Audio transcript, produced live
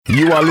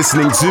You are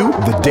listening to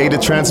the Data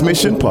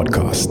Transmission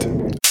Podcast.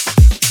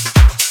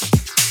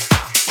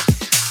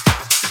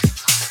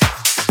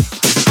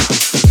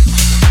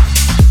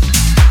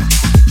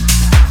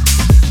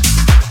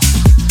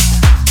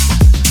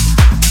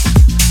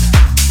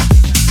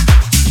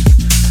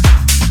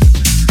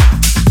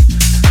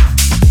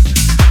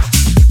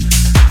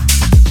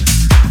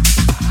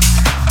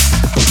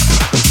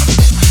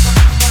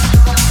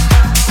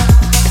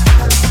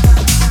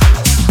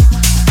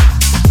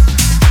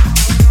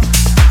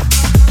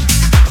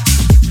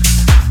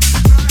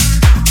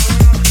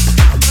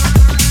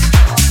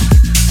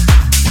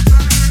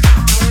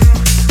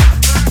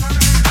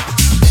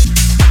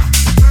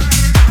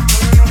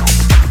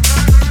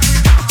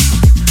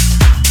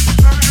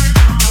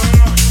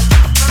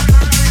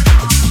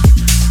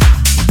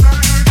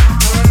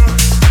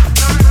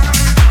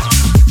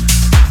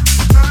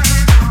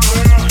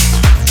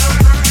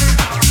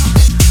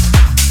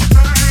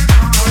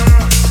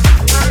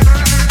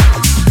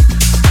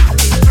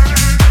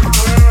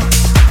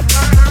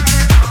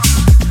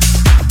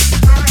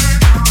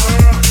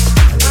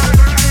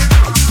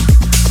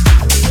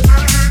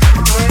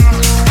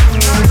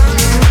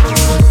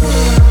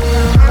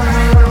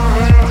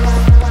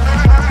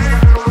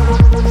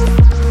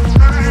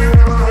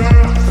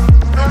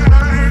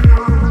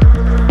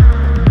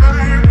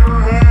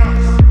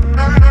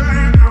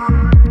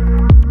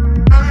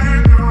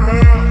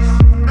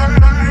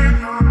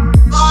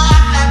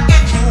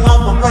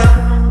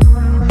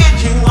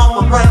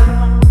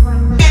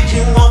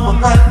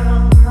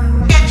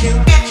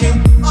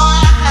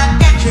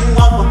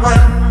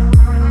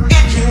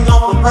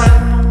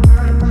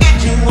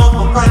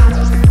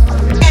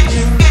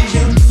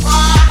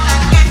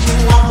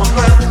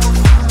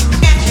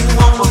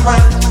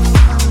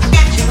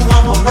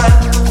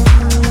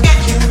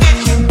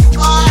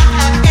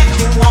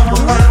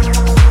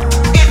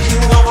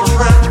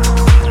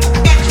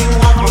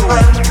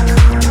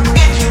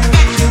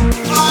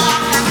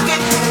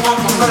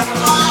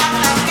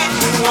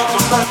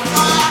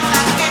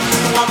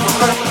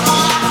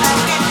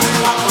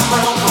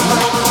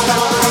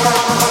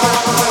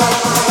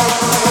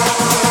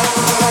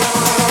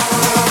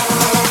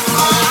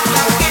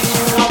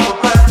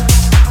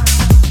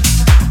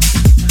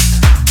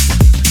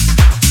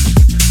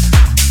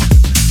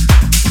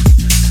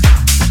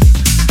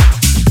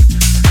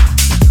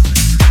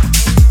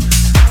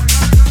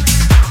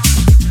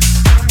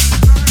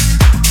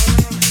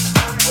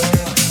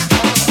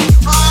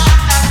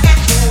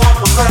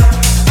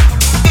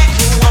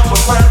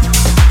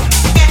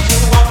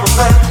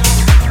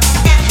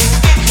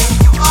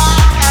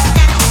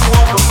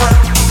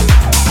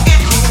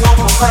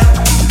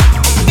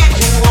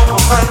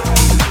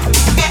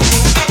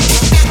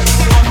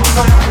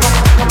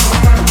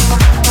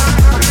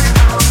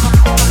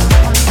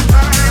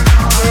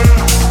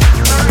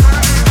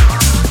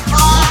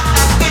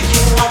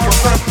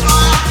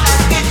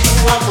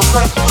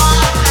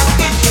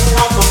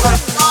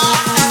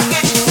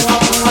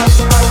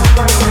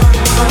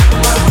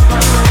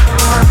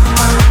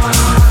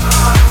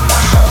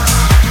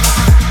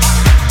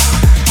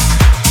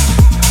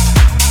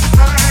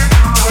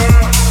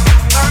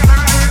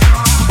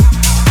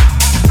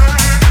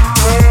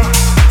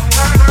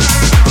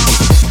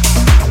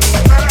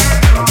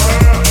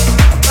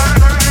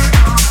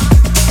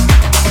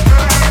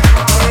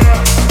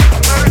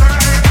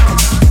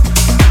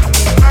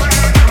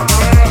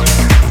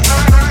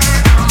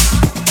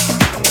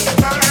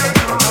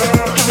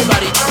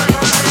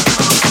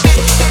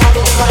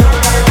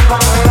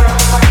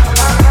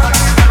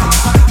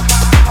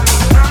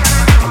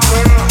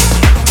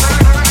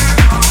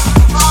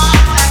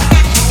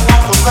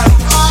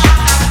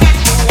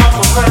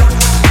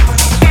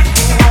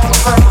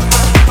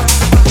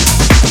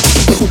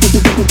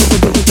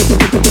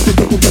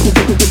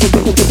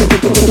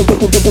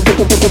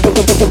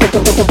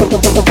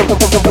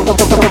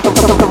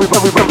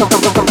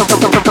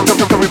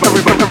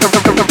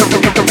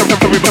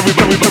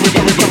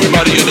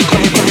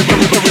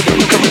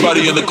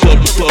 Everybody in the club.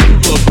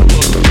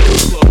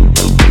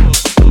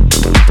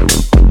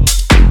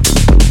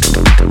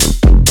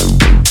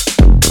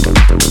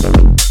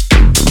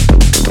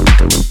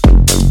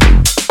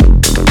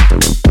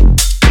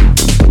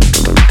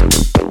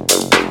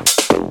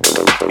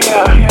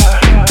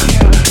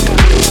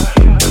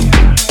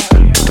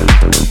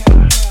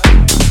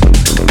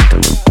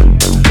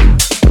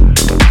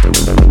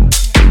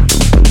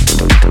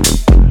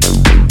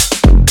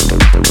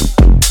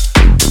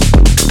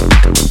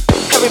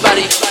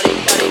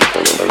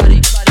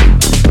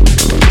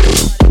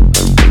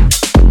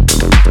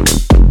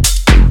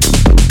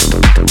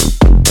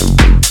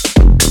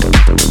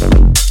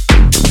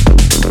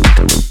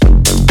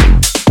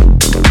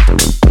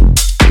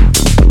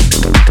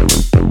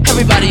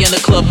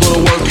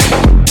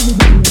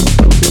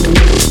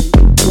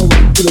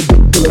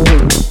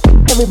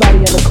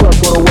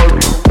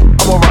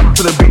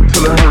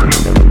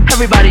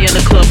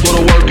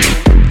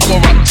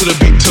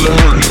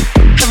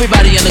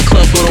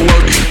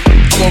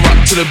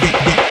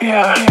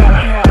 Yeah.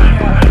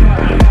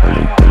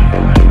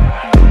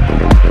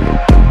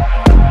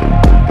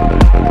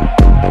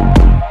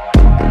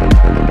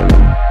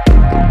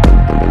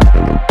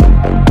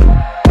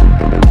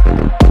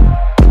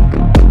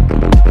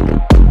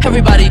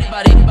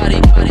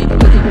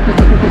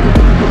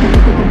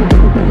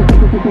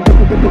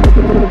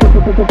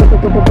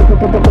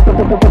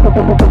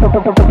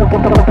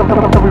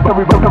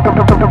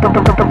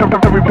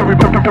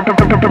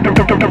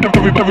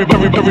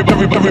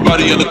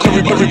 everybody in the club,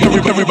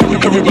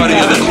 everybody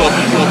in the club.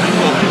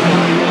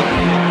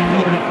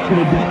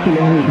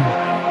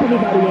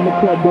 Everybody in the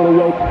club go to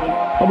work.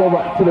 I'ma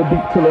rock to the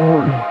beat till it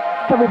hurt.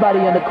 Everybody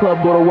in the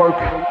club go to work.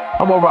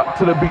 I'ma rock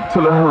to the beat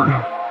till it hurt.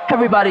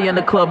 Everybody in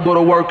the club go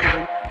to work.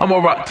 I'ma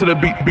rock to the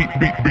beat.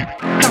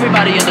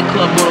 Everybody in the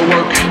club go to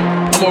work.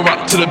 I'ma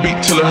rock to the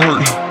beat till it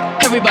hurt.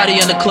 Everybody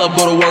in the club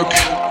go to work.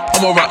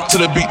 I'ma rock to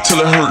the beat till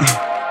it hurt.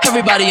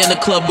 Everybody in the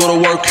club go to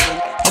work.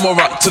 I'ma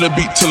rock to the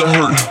beat till it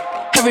hurt.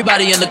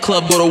 Everybody in the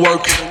club go to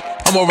work.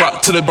 I'ma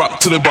rock to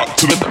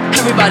the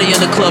Everybody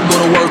in the club go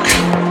to work.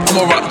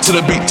 I'ma rock to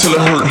the beat till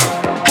it hurt.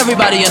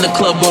 Everybody in the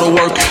club go to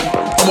work.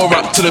 I'ma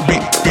rock to the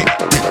beat.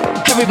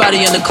 Everybody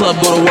in the club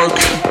go to work.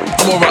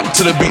 I'ma rock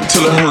to the beat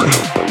till it hurt.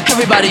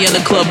 Everybody in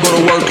the club go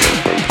to work.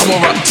 I'ma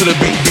rock to the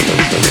beat.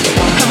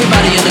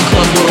 Everybody in the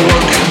club go to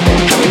work.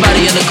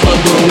 Everybody in the club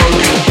go to work.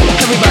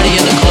 Everybody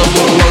in the club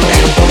go to work.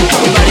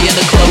 Everybody in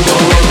the club go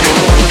to work.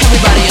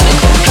 Everybody in the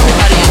club.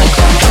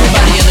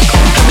 Everybody in the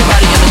club.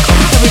 Everybody in the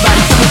club. Everybody in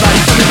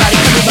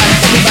the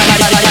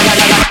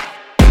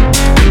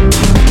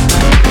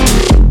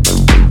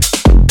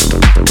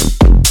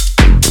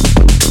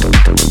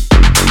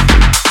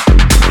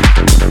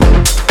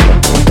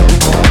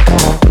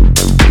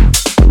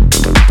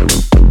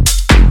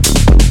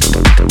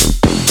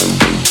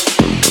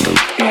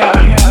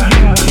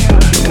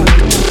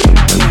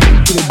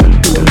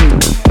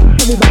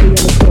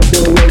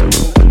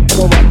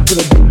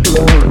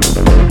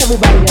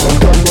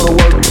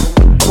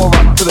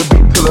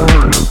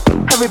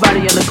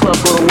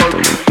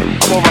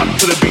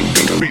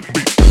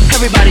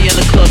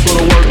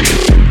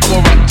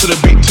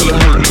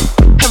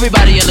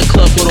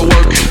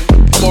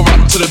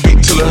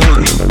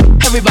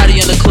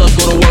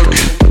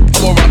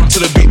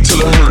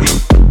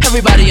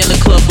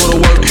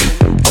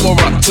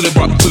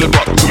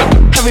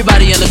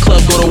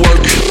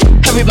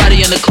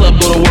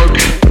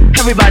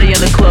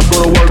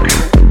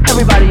club.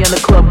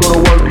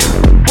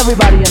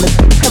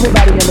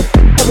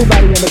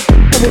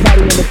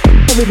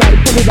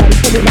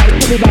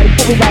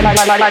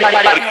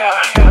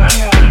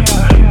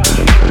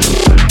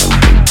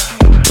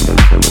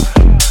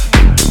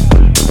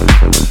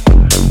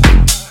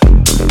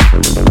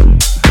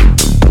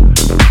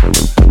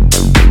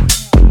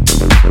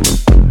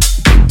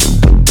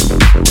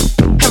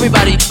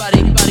 Everybody.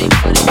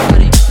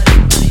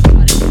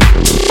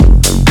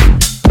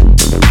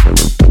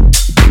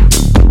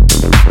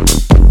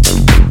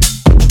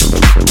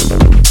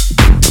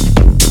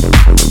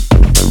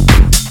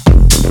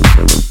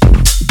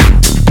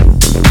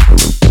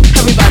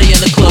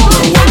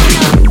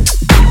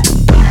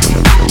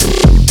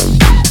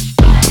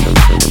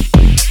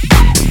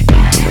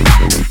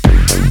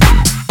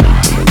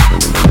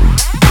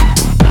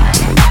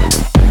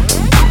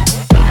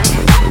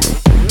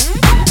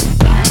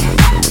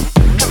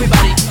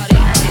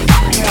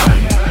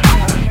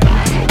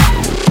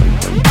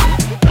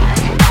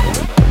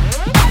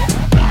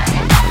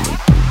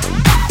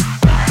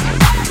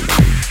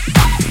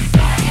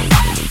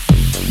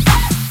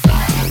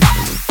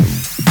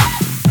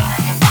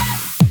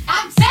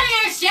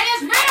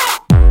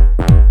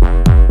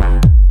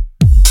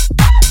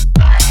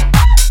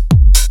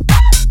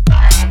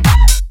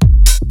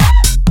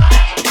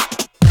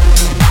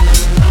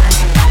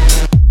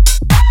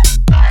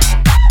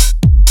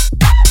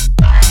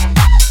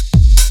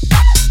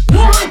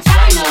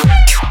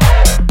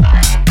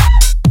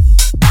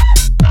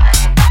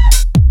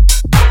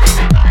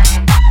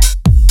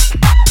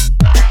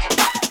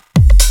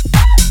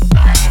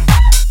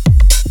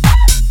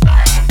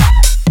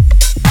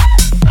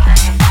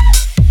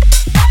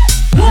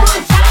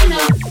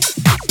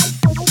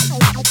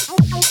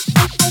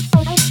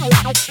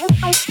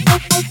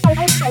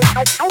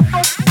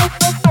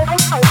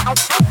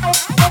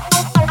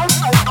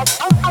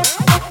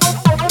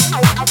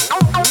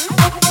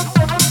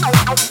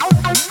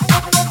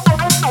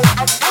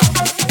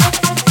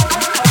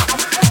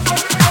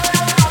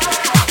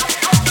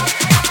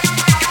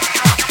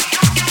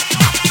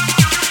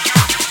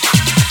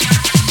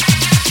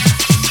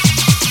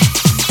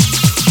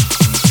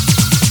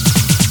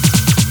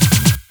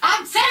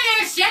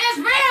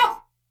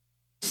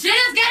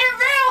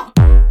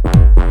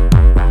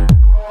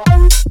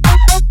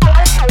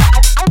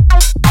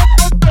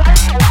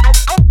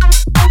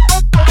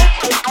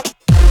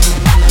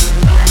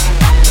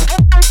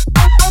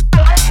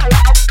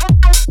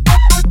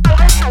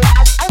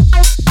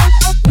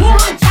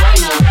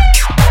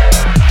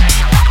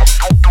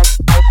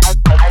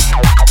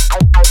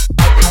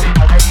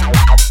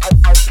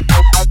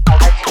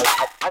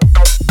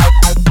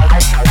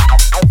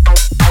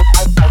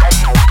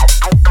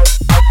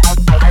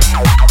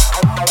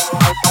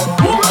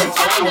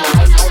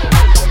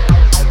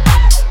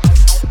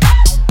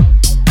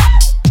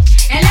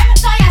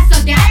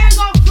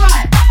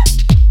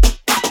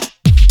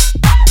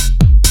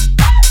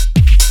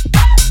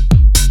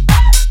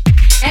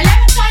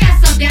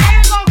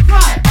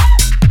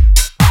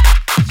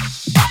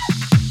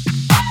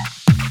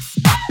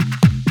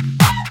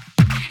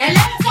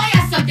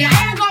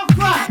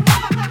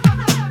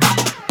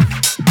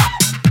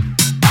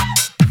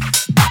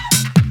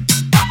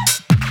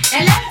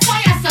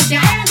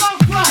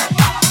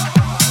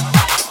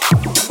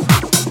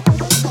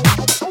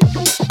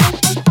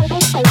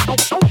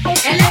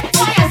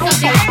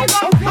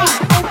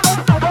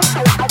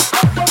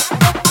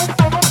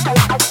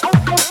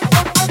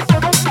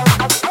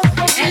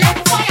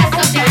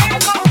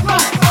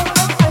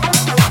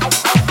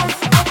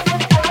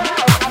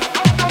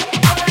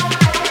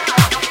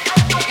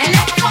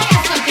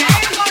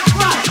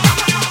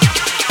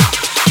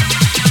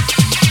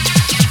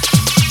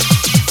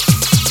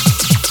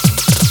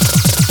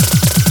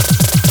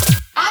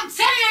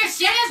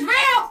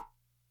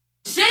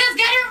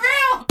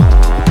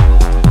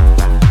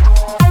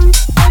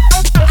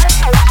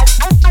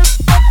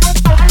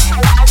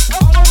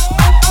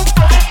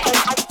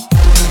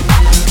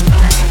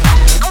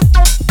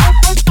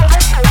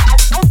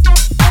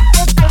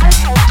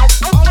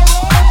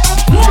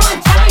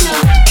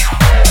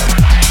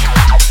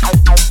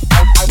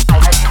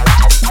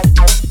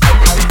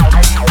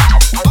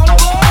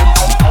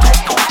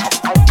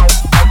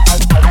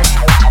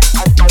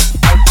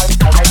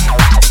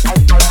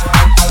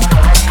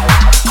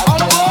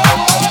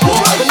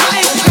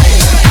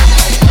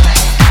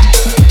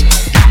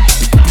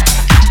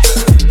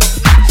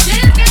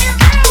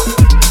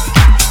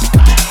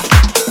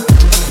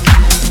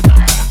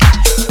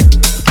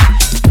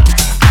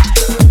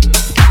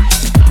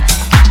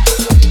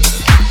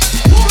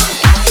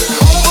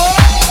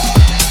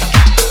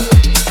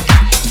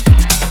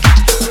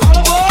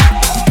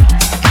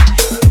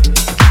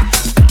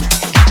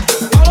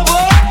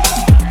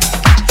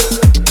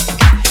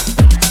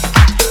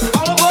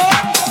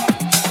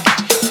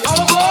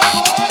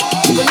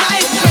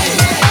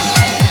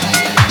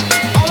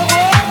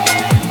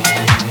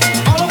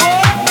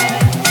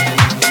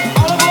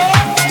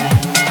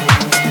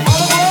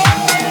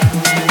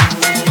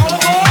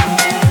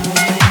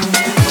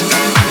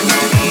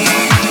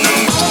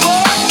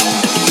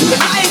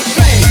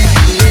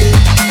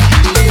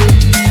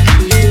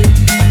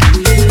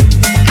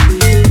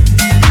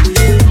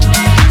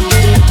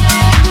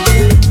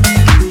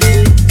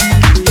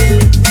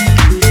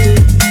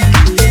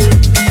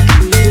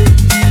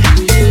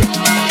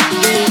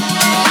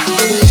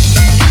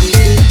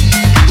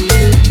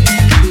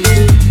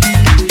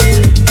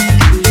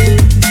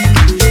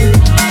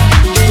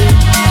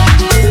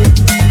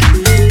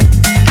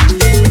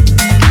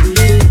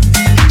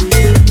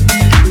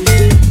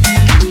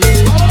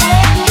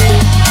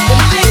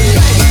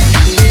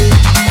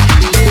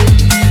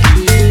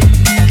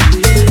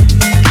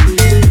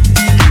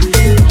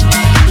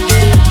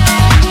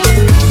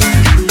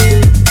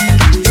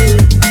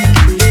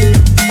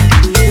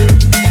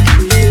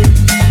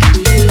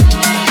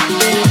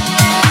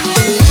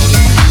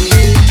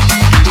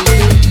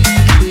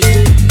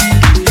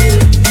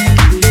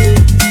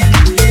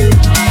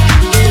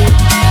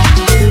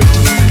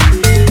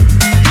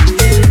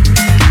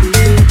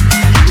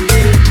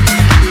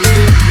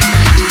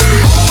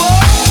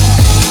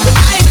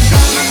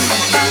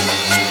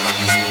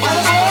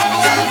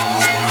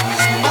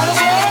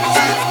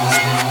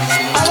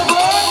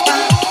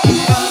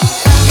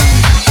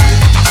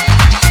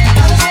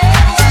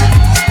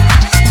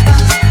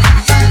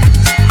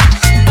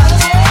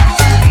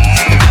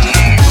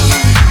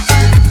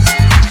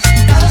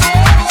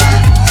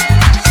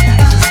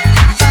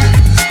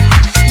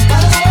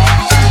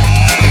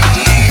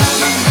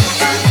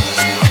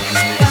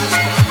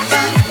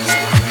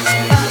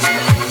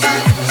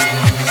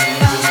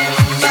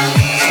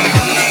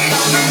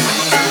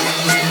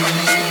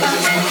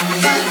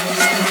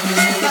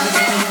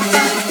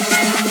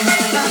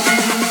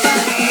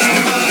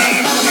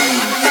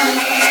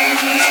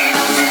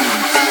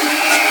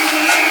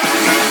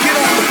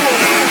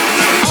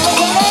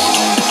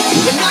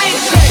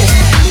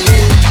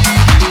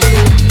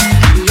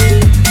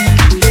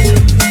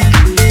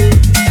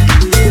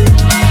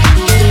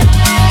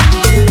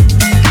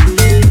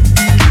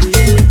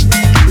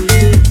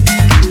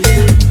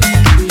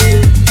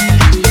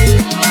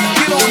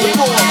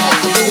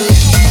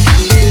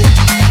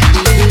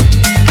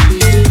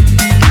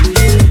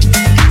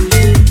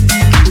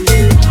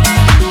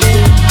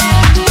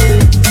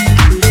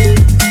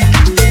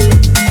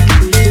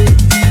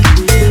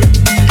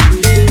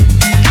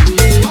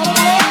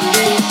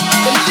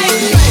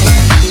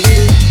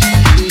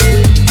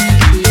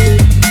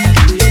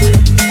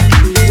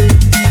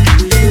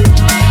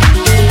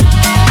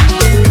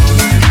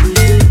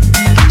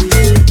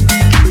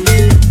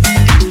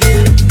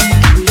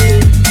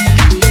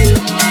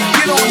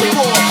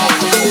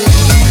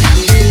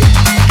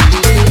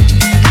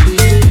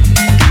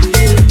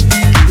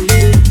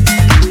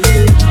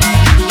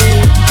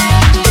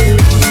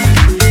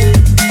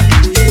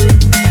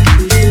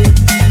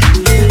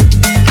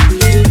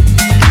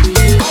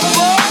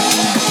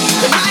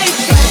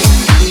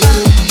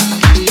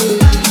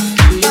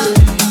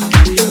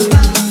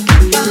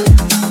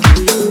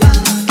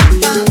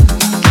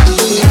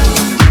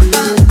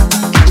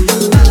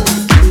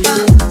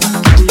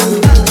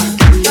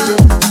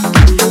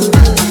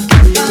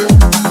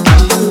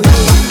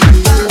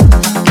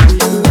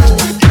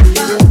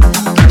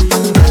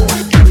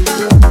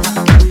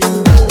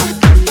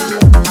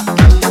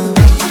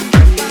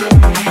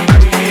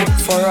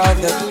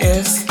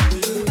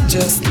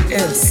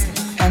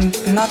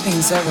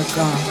 nothing's ever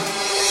gone.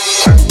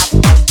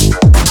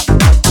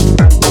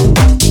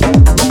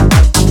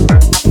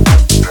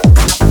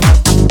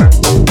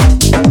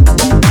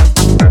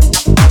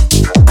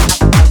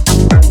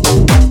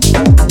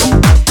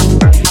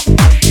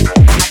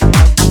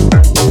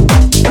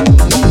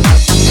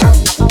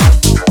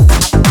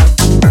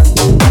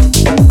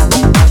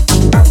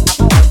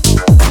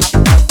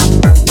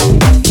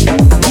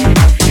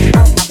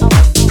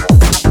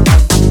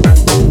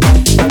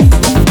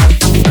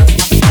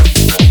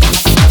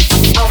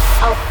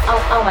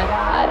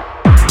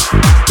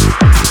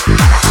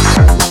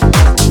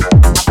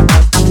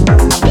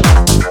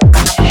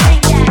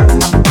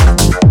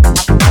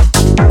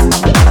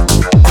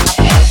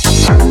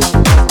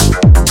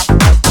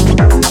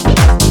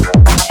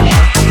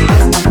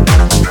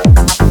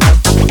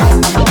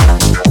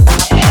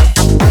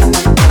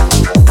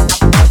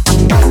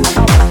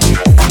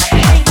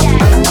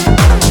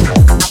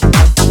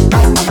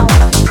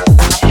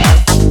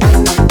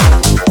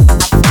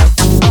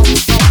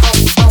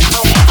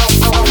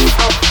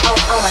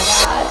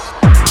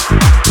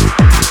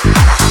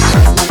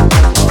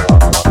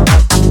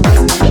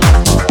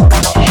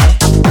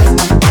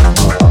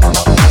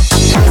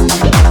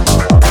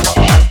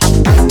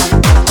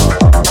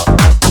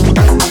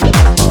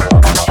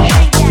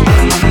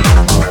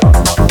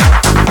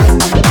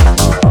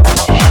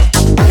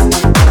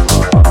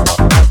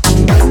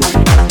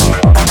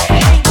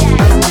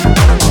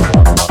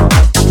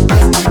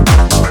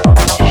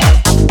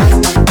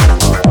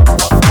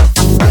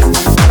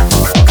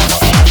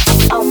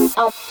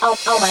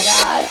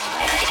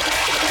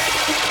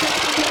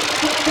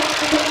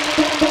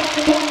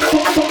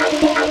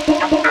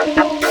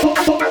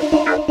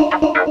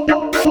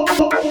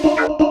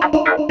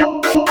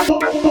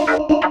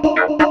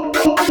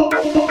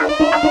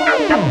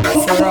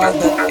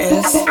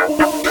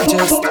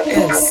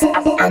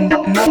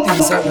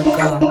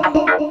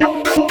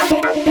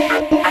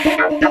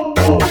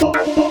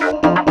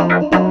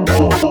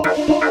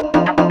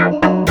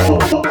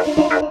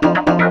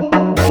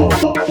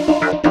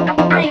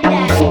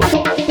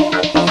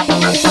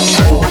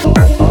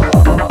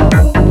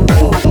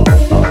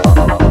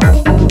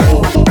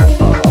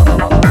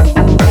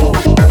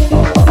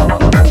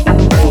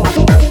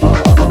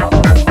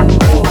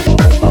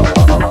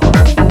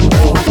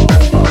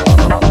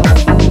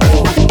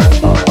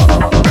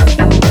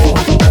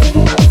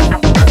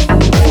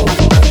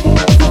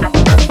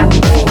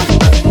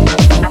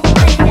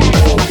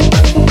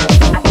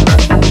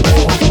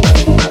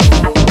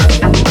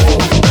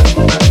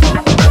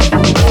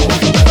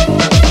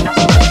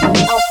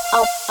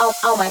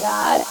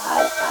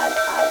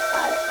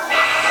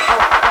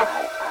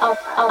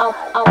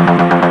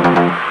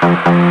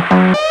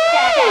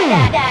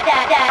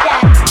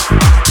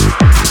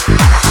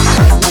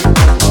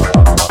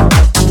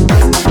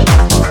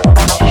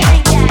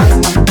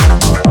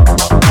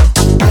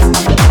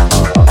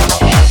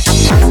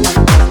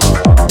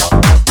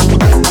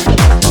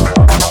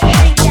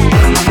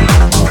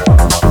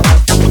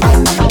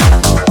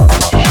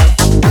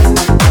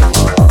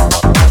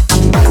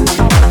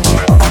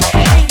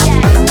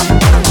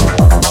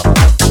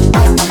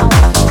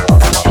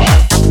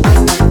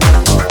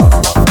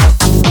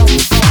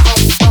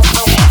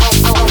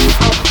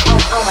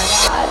 Oh my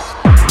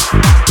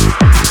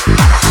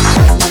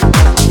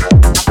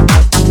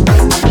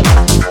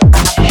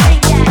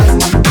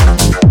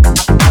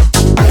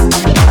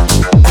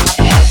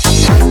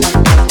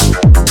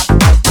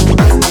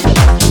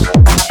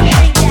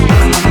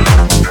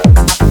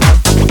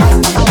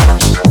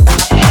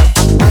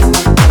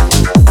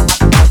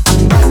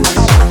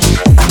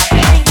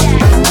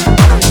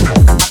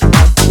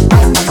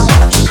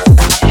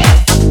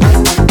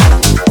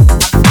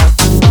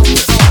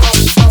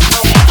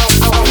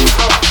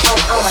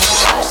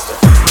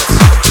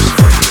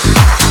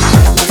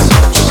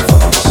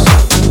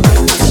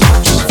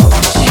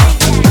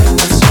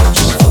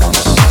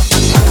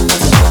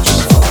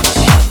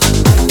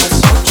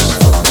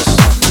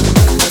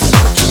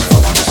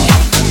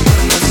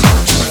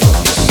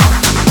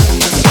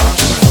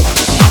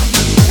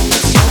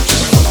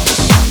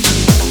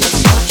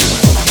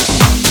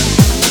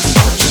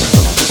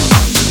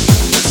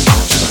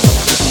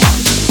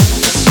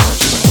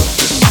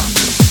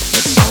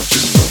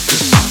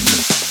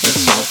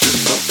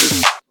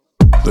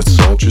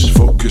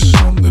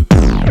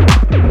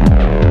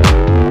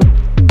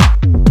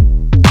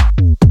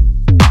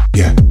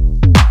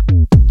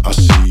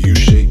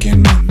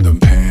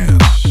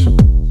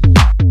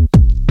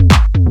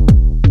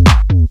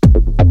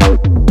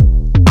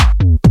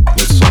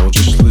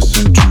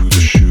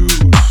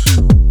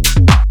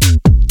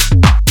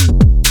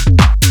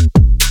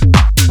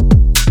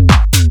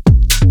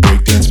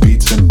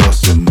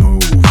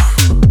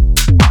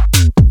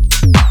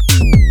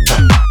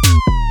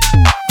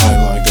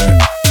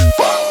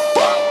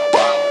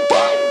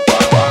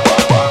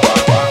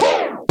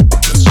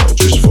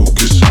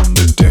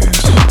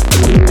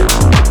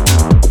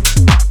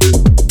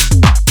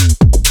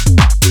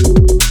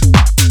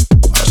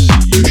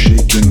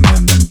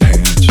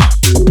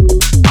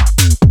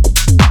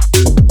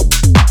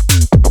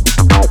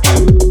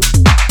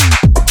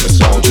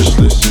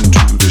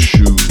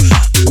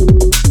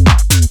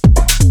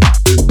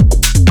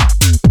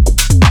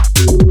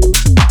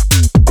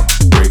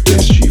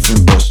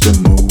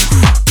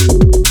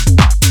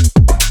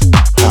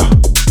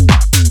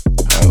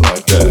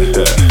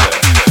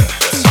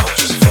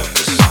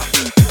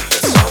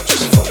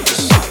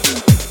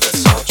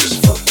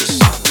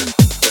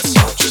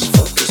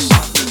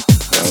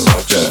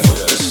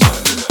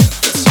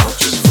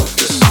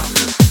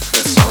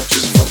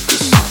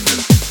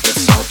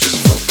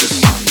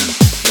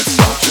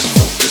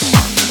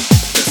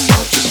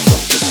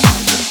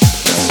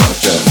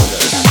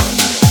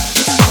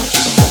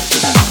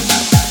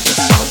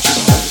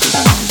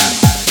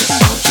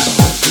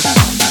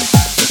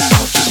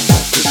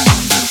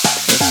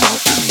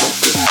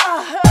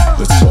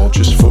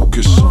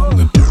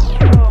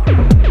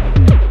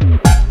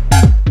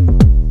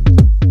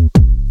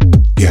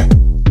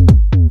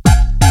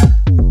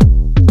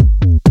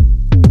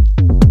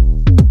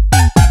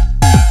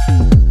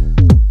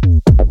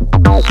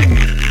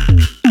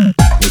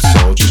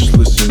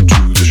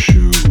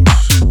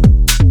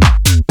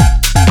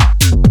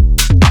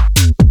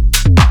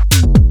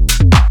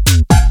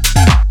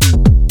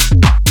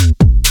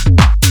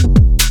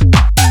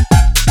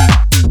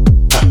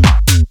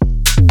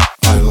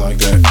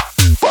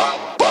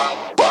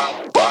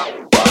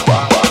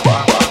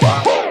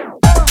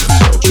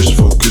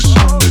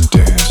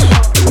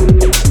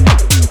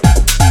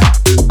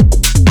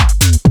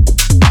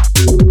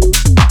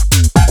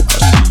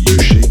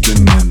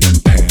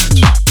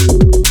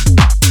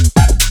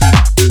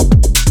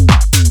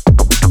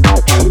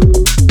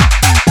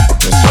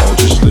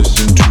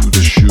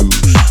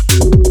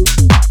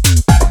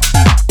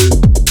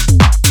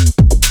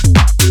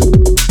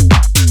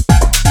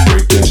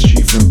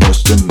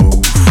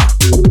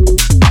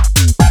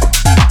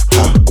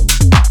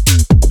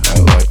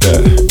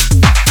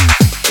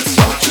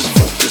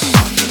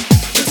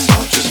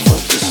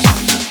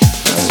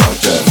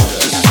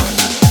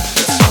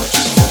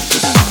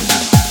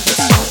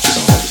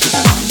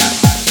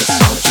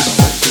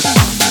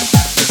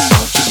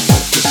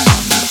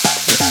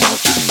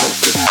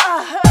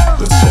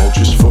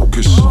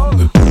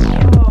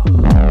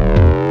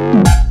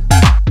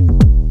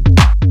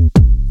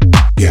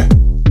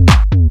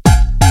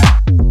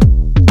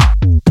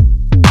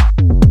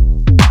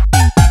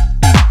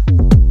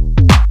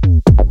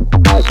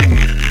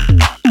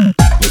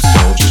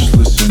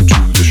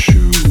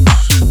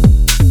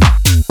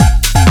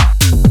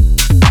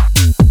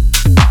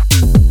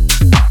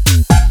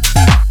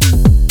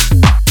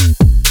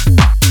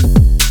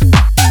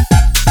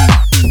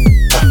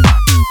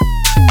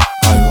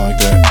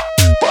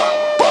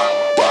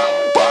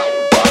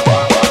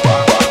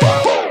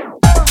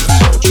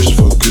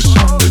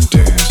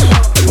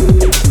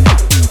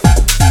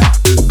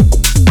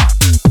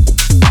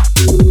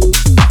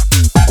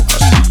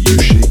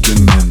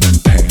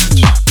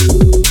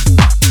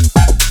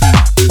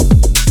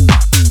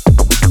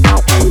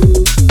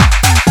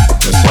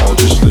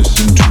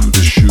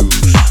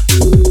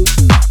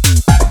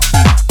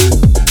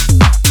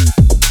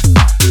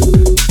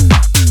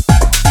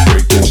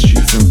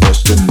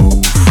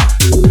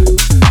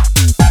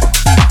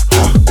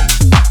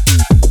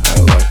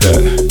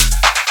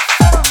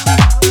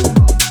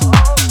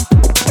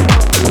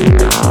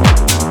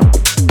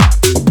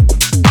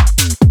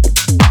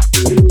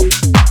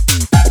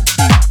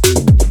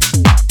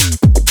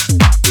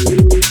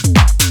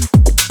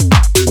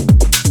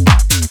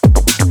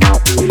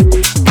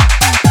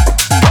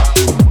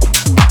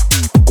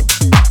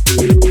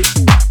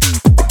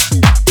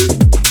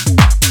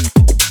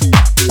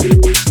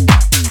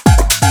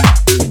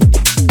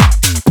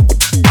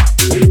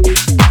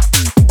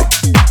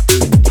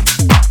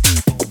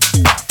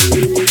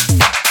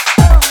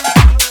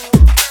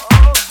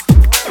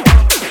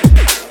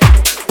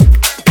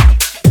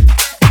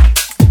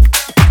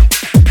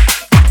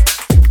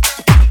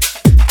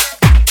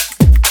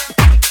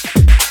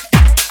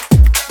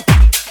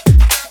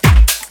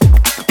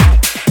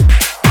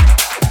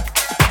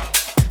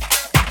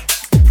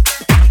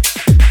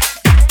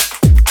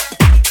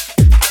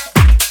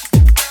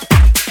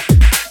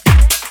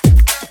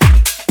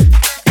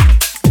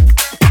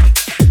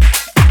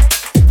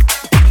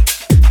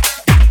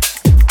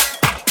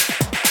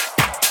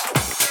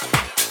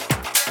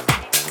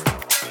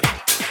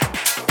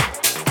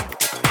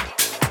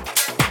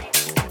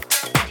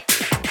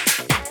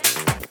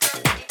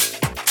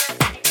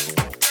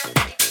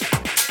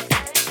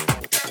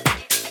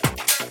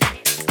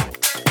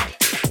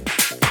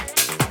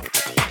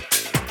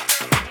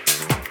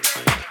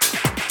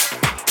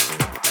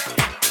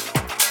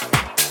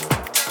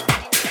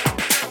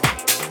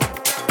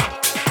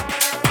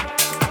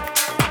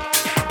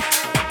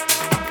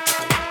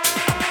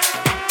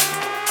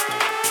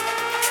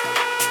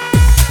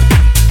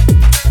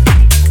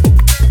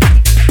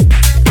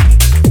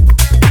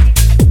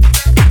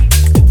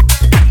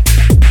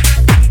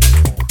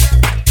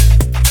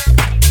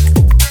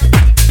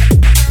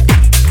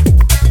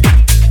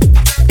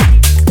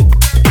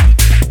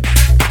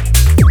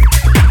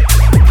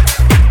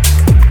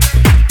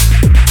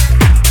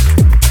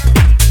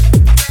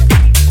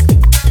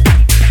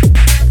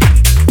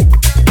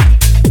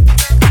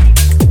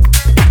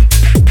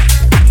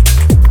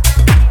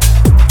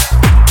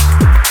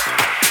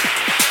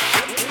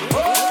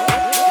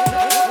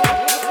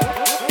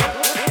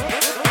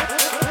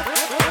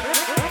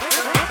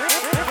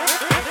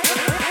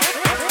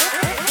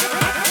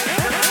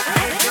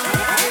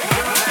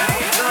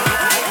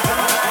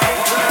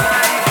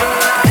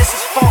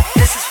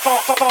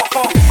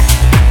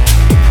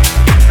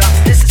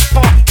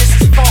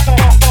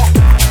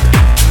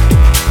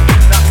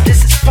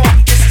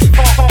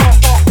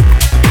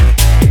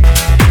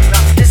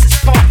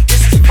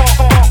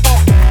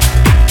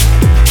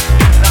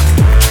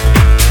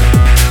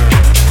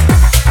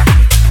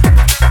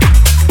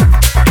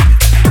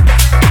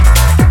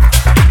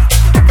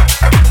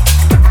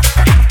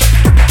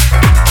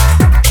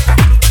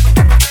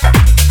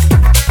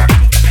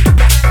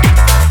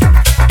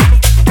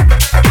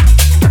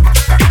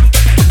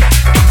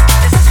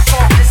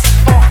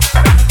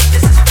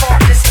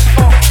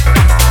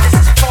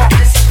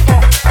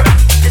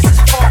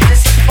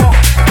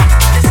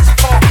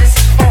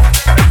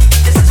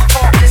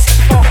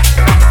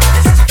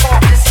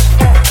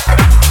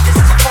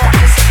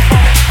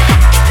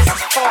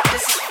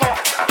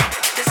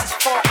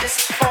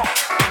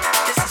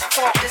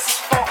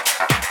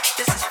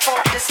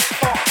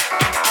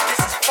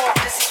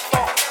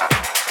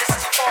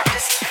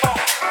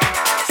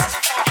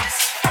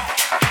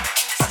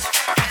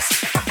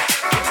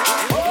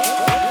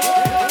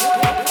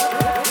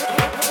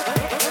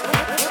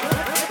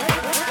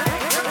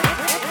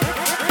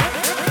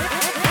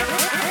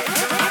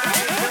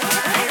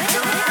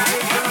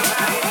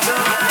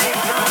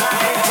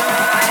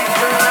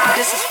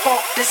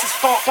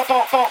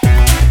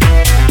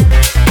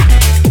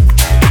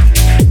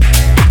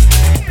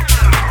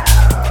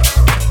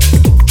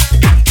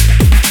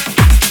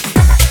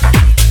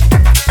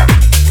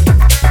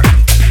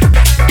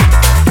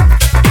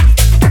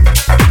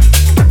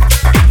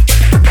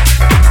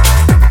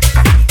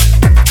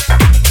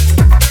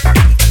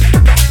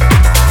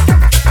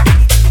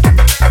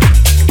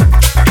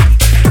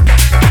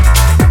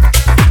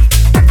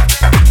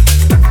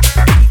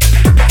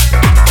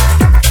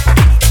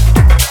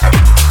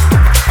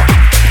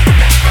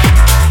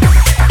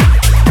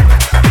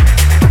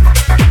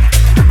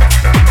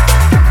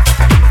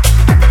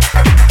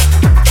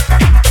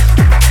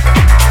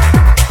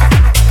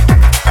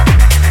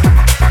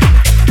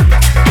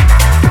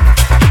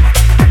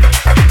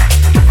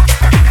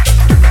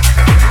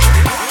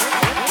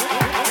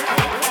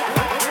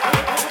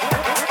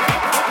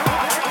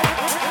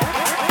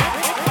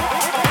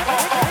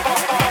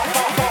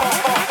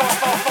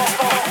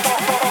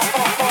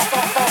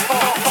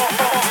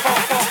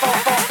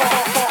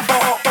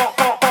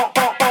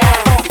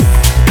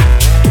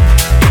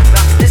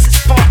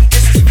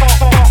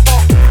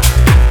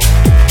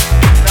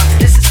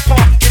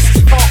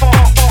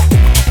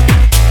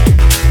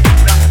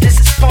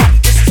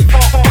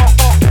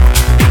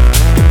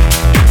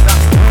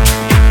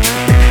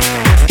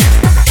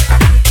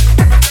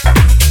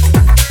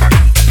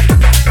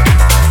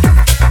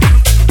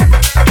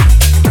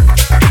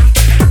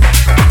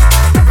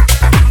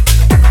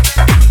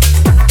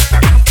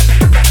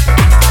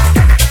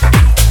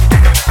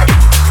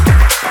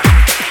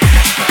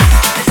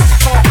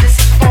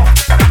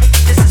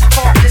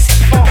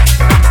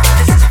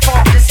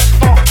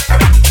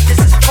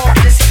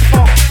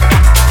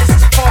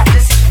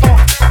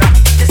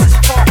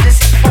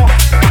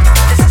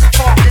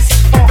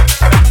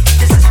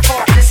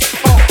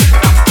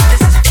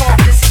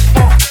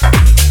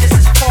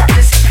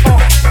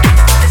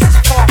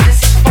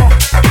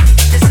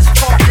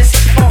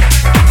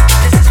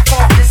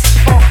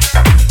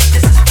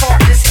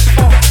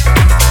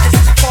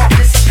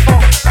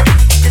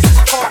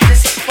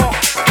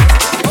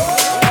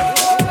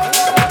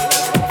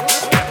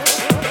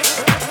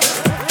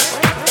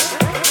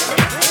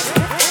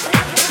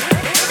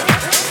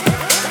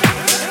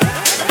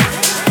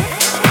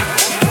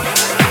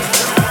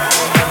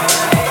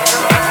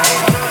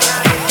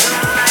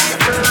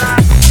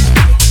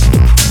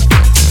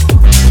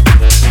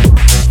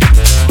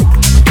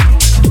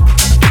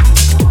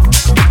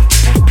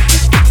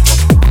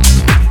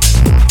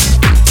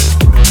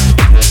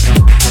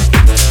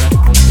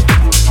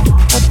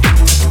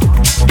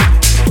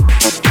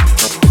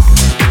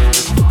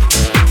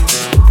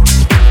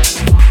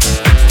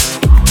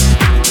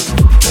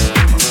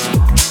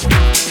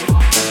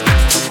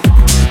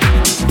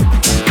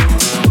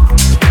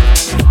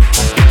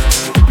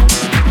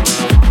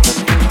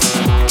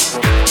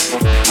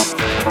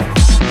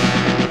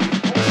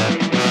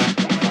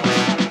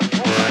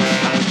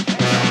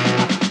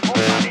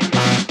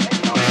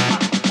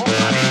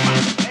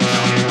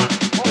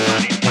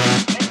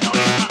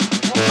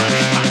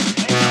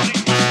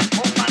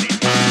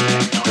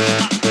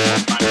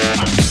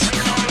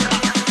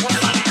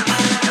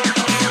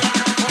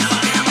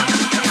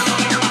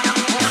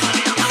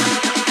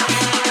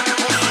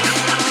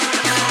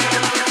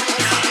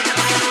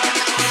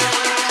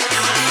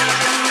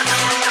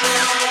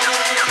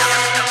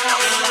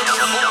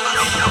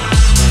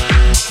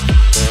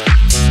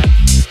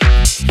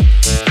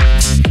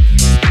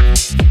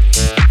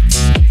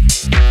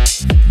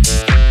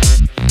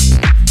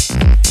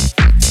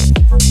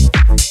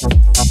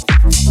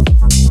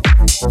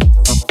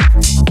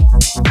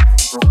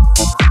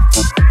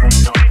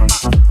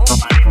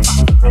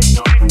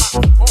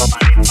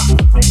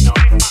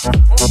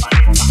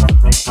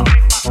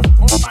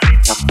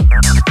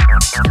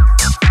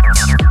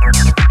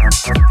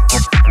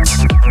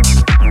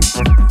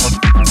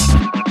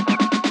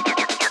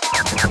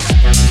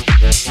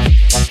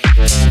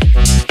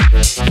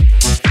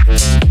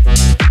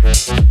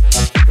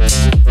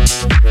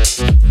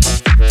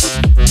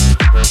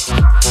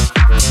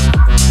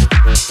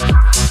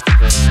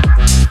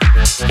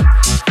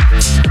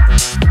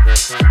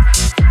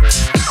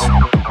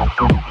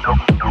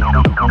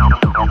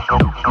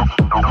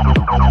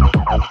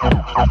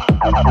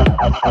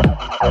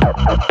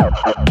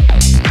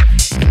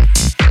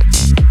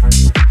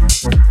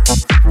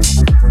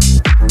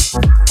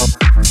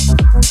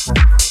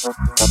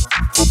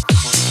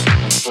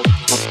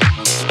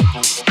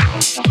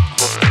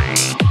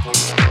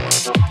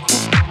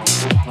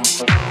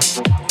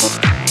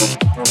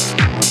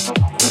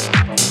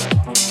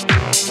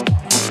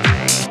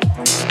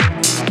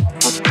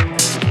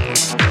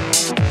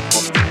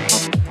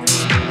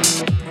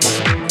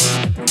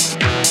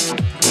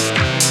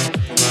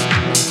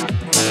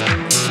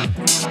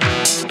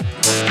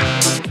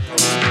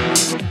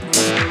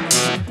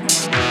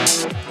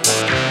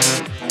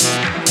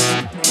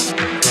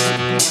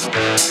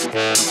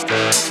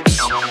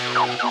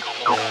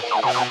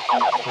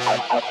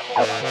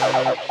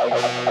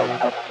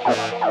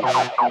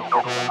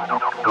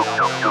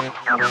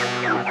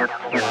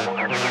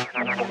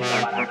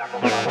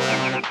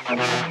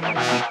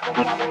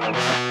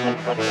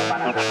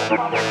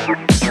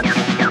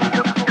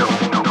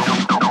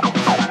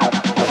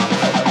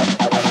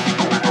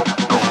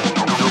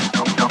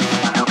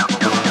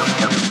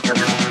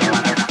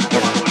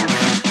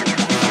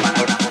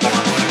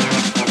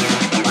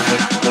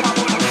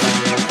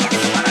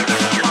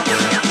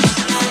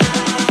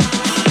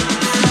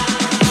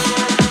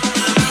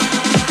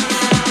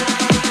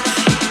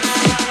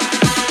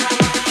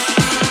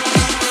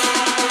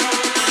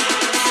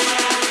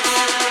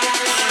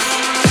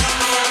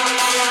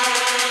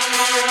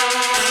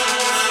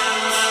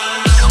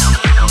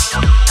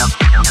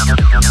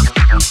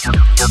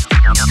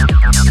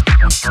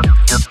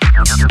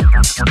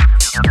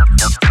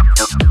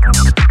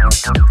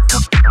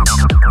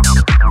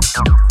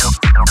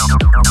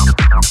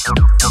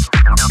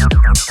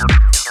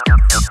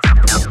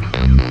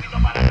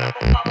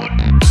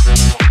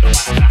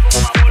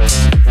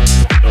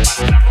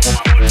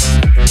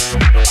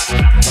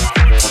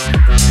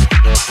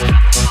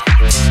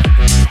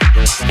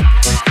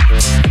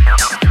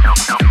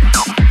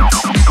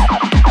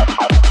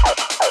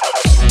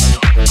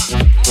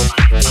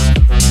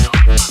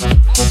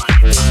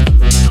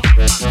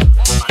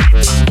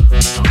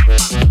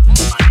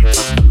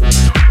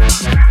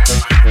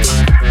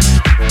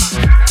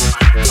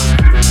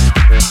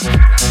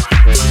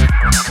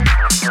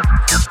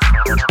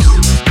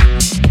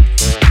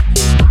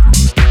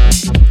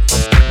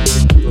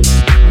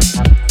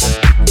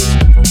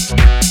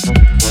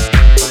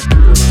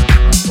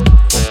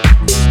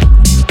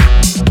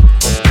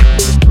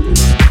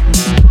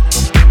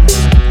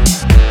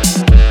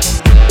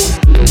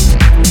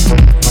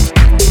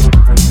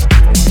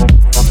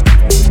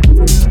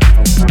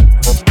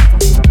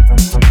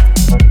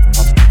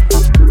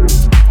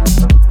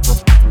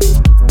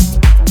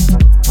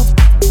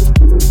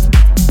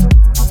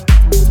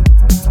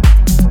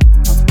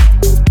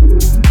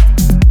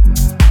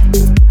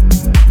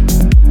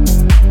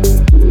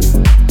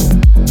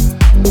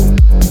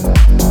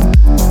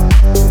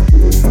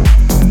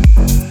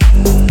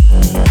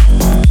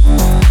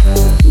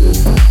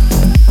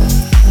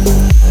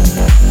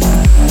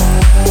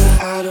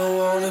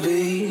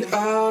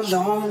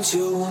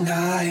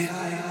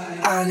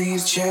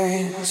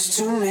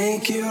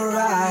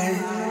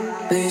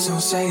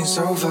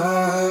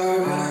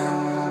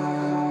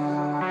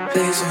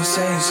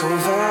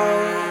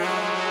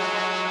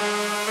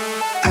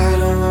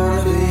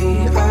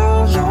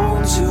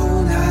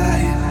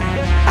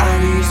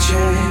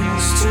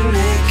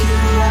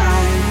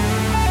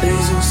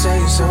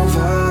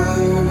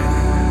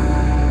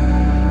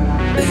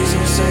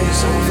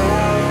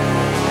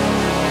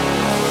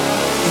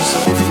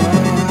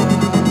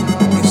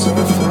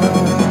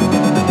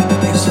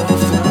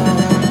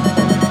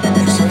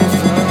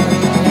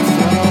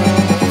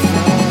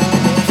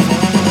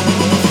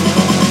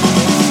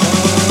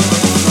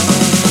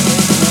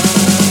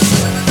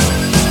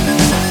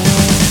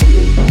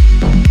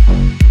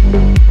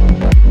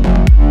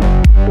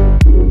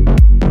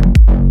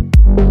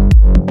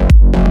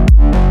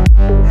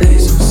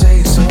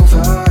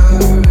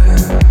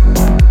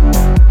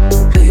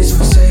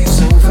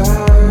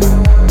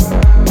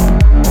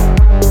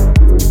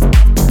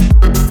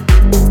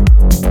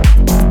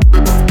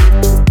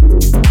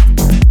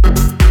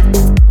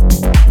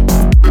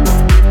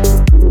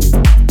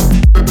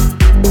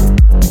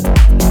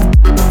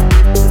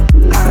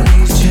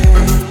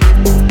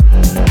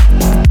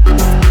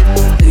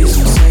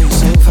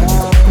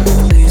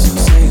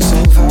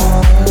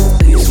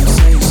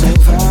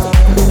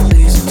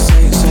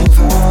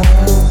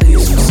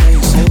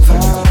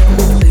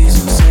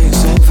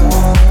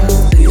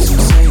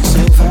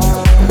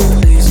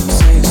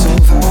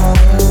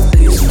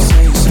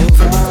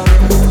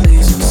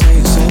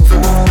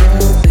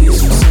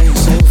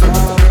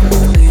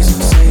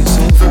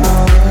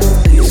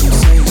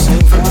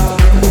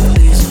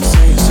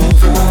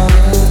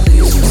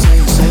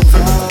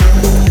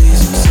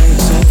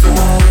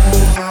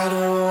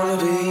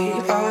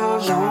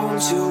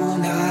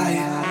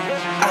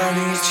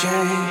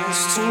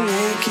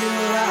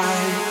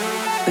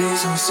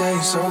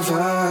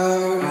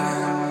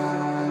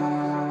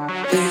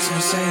Please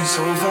don't say it's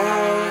over.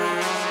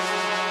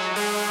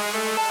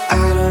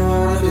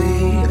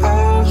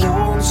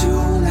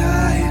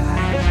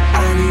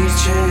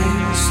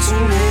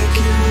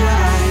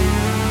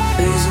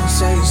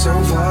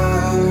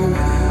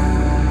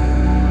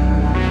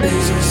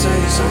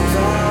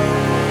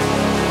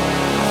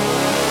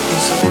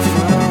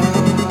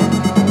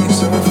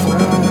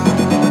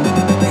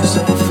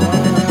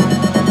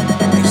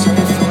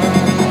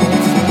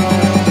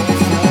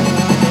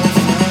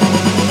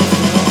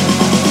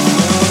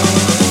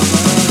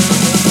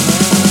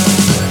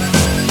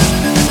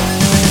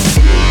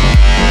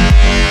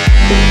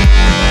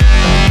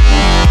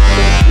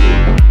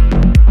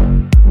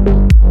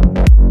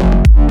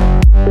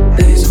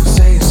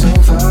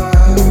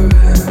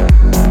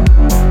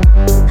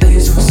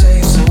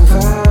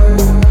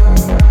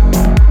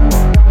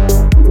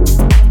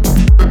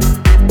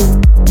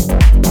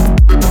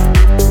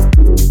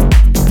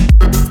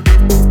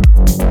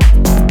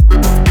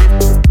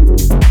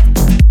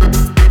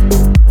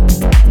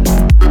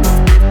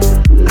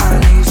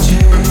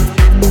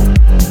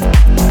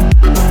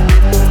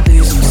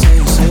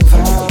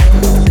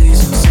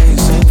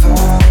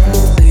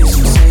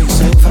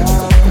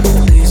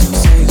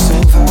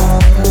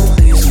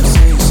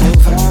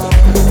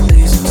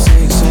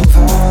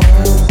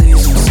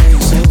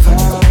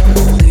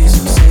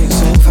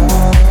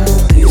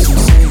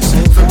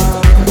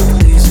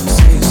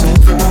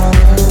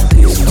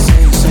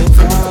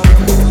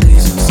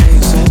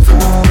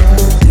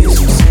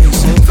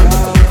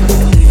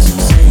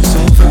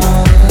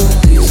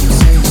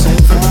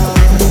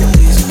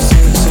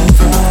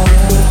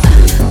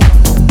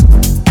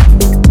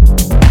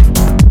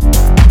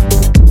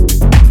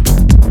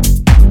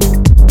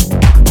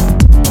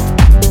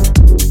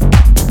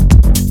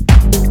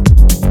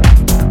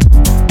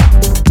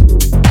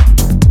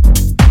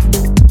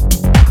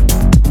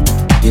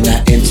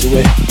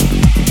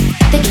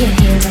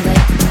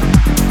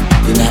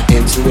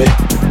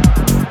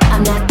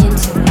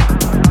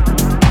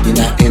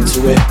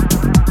 into it.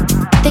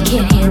 They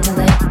can't handle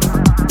it.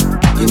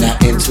 You're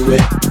not into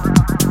it.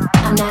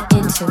 I'm not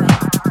into it.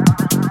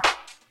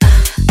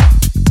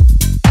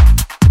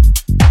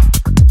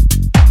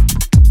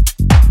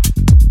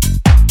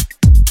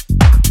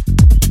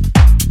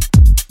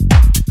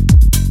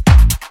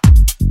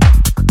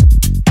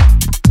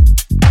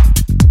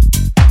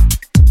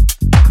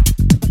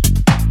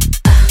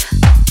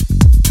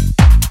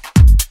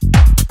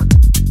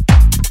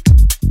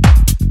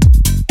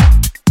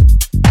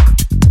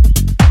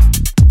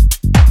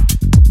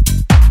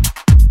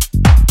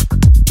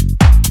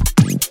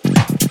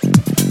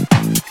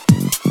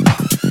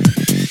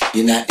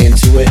 You're not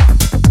into it.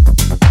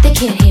 They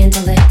can't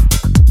handle it.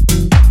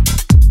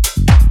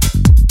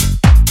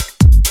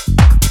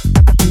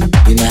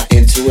 You're not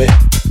into it.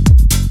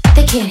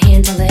 They can't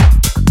handle it.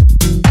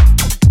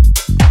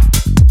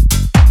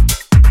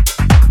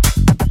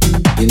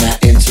 You're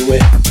not into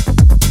it.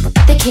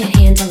 They can't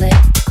handle it.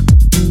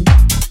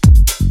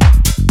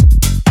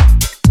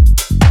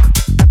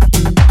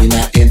 You're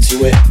not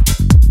into it.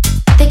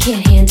 They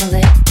can't handle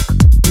it.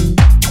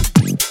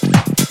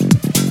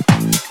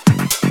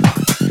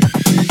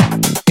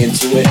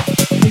 Into it.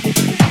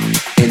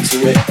 Into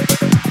it.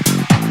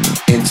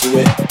 Into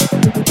it.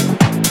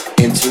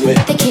 Into it.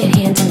 They can't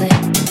handle it.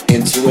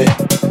 Into it.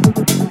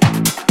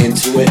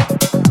 Into it.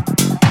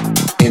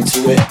 Into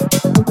it.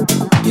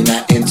 You're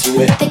not into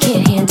it. They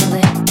can't handle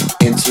it.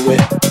 Into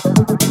it.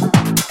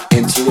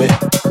 Into it.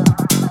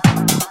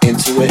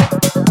 Into it.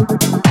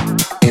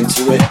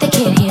 Into it. They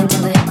can't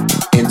handle it.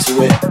 Into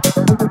it.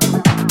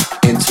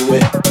 Into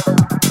it.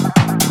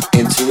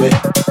 Into it.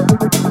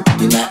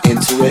 You're not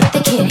into it.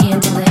 They can't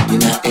handle it.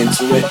 You're not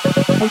into it.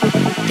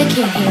 They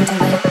can't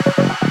handle it.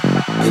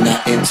 You're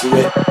not into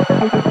it.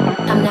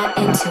 I'm not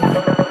into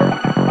it.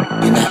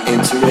 You're not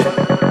into it.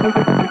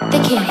 They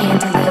can't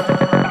handle it.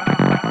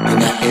 You're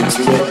not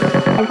into it.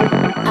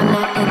 I'm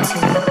not into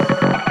it.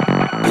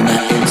 You're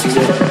not into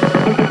it.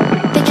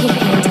 They can't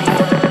handle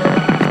it.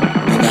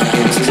 You're not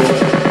into it.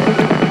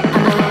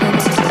 I'm not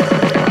into it.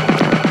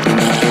 You're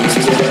not into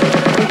it.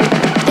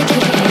 They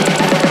can't handle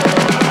it.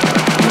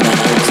 You're not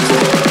into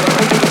it.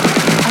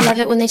 I love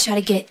it when they try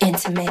to get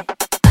intimate.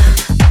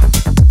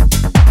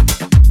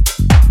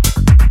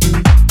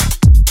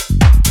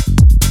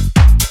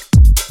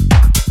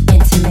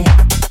 Intimate.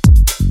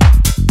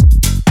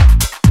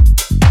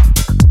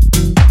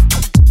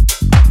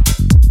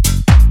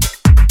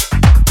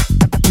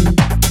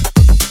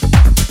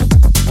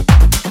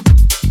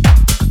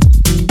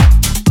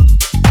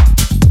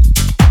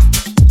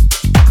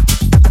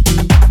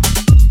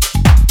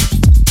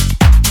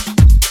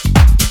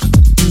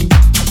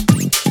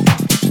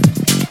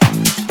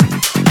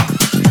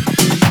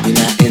 You're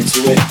not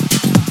into it.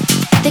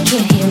 They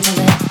can't handle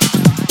it.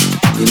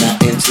 You're not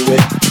into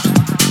it.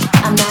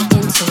 I'm not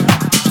into it.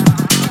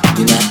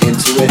 You're not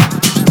into it.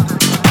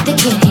 They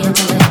can't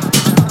handle it.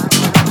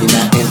 You're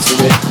not into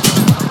it.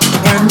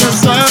 When the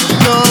sun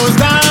goes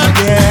down,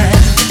 yeah.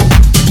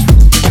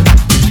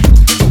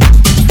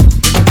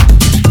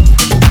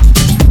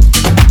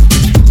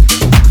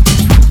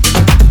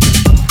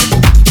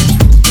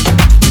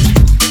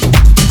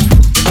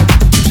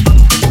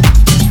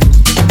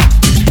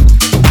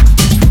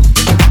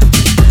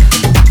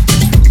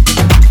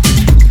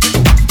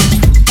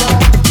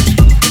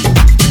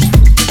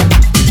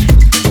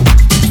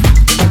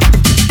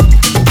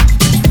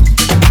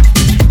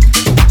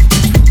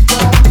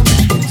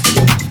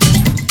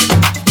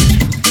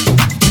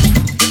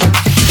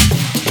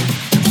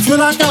 Feel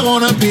like I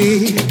wanna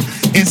be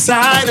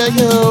inside of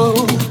you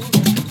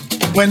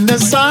when the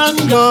sun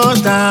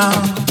goes down.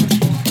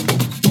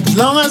 As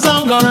long as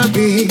I'm gonna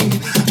be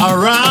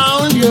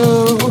around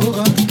you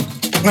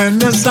when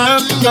the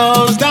sun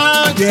goes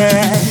down,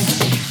 yeah.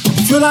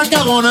 Feel like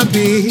I wanna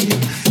be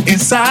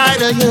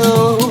inside of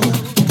you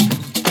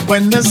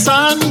when the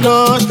sun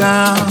goes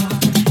down.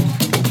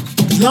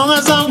 As long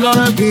as I'm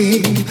gonna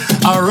be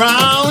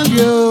around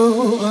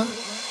you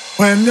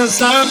when the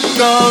sun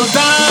goes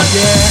down,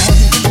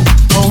 yeah.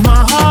 Oh,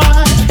 my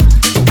heart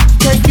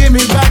can't give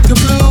me back to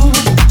blue.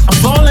 I'm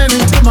falling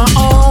into my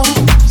own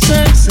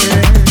senses.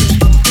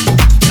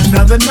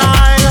 Another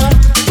night,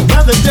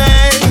 another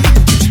day.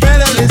 It's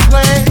better this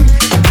way.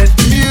 Let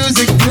the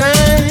music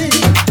play.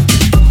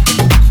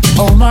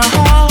 Oh, my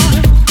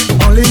heart,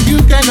 only you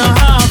can know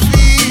how I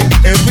feel.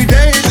 Every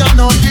day is an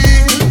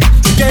ordeal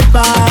to get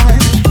by.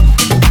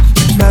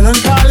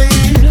 Melancholy,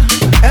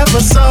 ever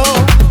so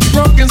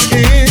broken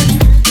skin.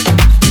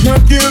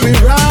 Mercury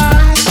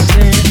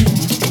rising.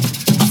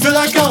 I feel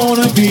like I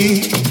wanna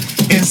be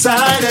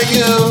inside of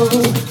you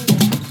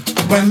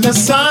when the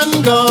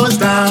sun goes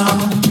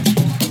down.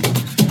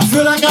 I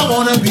feel like I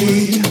wanna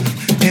be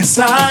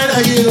inside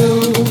of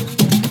you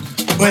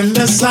when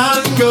the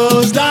sun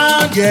goes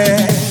down,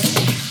 yeah.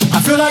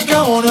 I feel like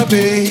I wanna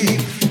be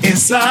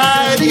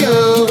inside of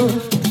you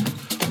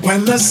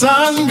when the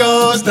sun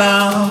goes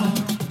down.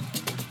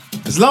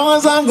 As long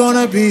as I'm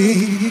gonna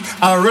be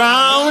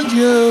around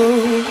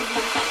you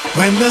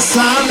when the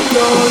sun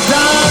goes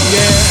down,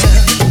 yeah.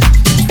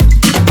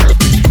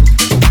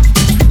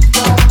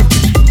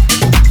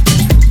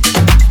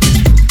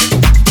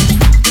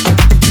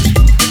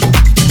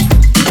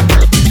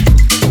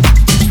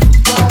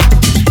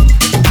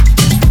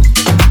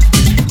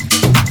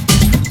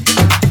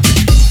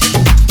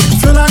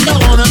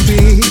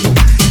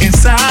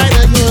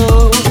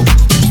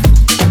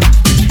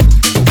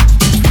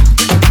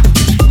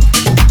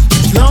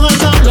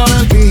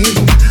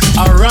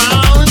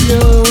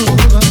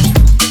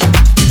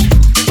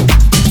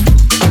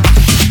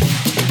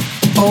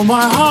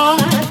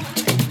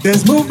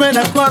 There's movement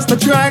across the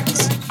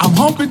tracks. I'm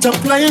hoping to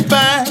play it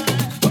back,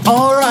 but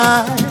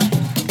alright.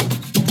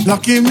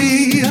 Lucky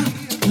me,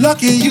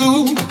 lucky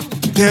you.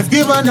 They've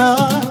given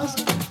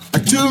us a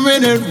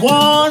 2-minute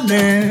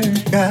warning.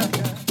 Yeah.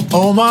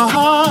 Oh my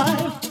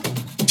heart,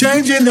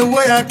 changing the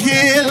way I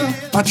kill,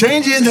 or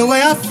changing the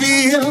way I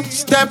feel.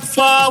 Step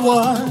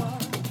forward.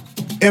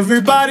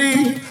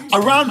 Everybody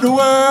around the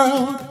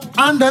world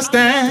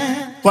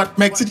understand what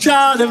makes a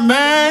child a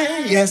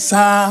man. Yes,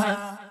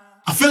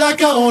 I feel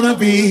like I wanna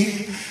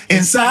be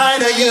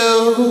inside of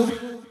you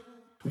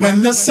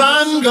when the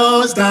sun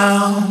goes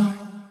down.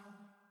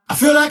 I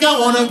feel like I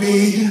wanna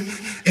be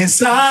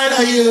inside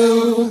of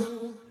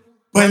you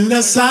when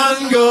the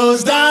sun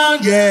goes down,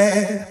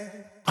 yeah.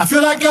 I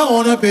feel like I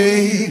wanna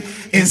be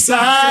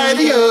inside of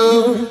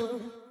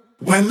you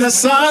when the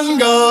sun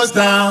goes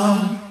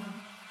down.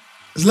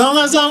 As long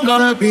as I'm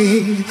gonna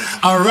be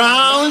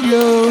around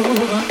you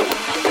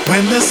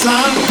when the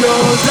sun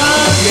goes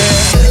down,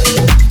 yeah.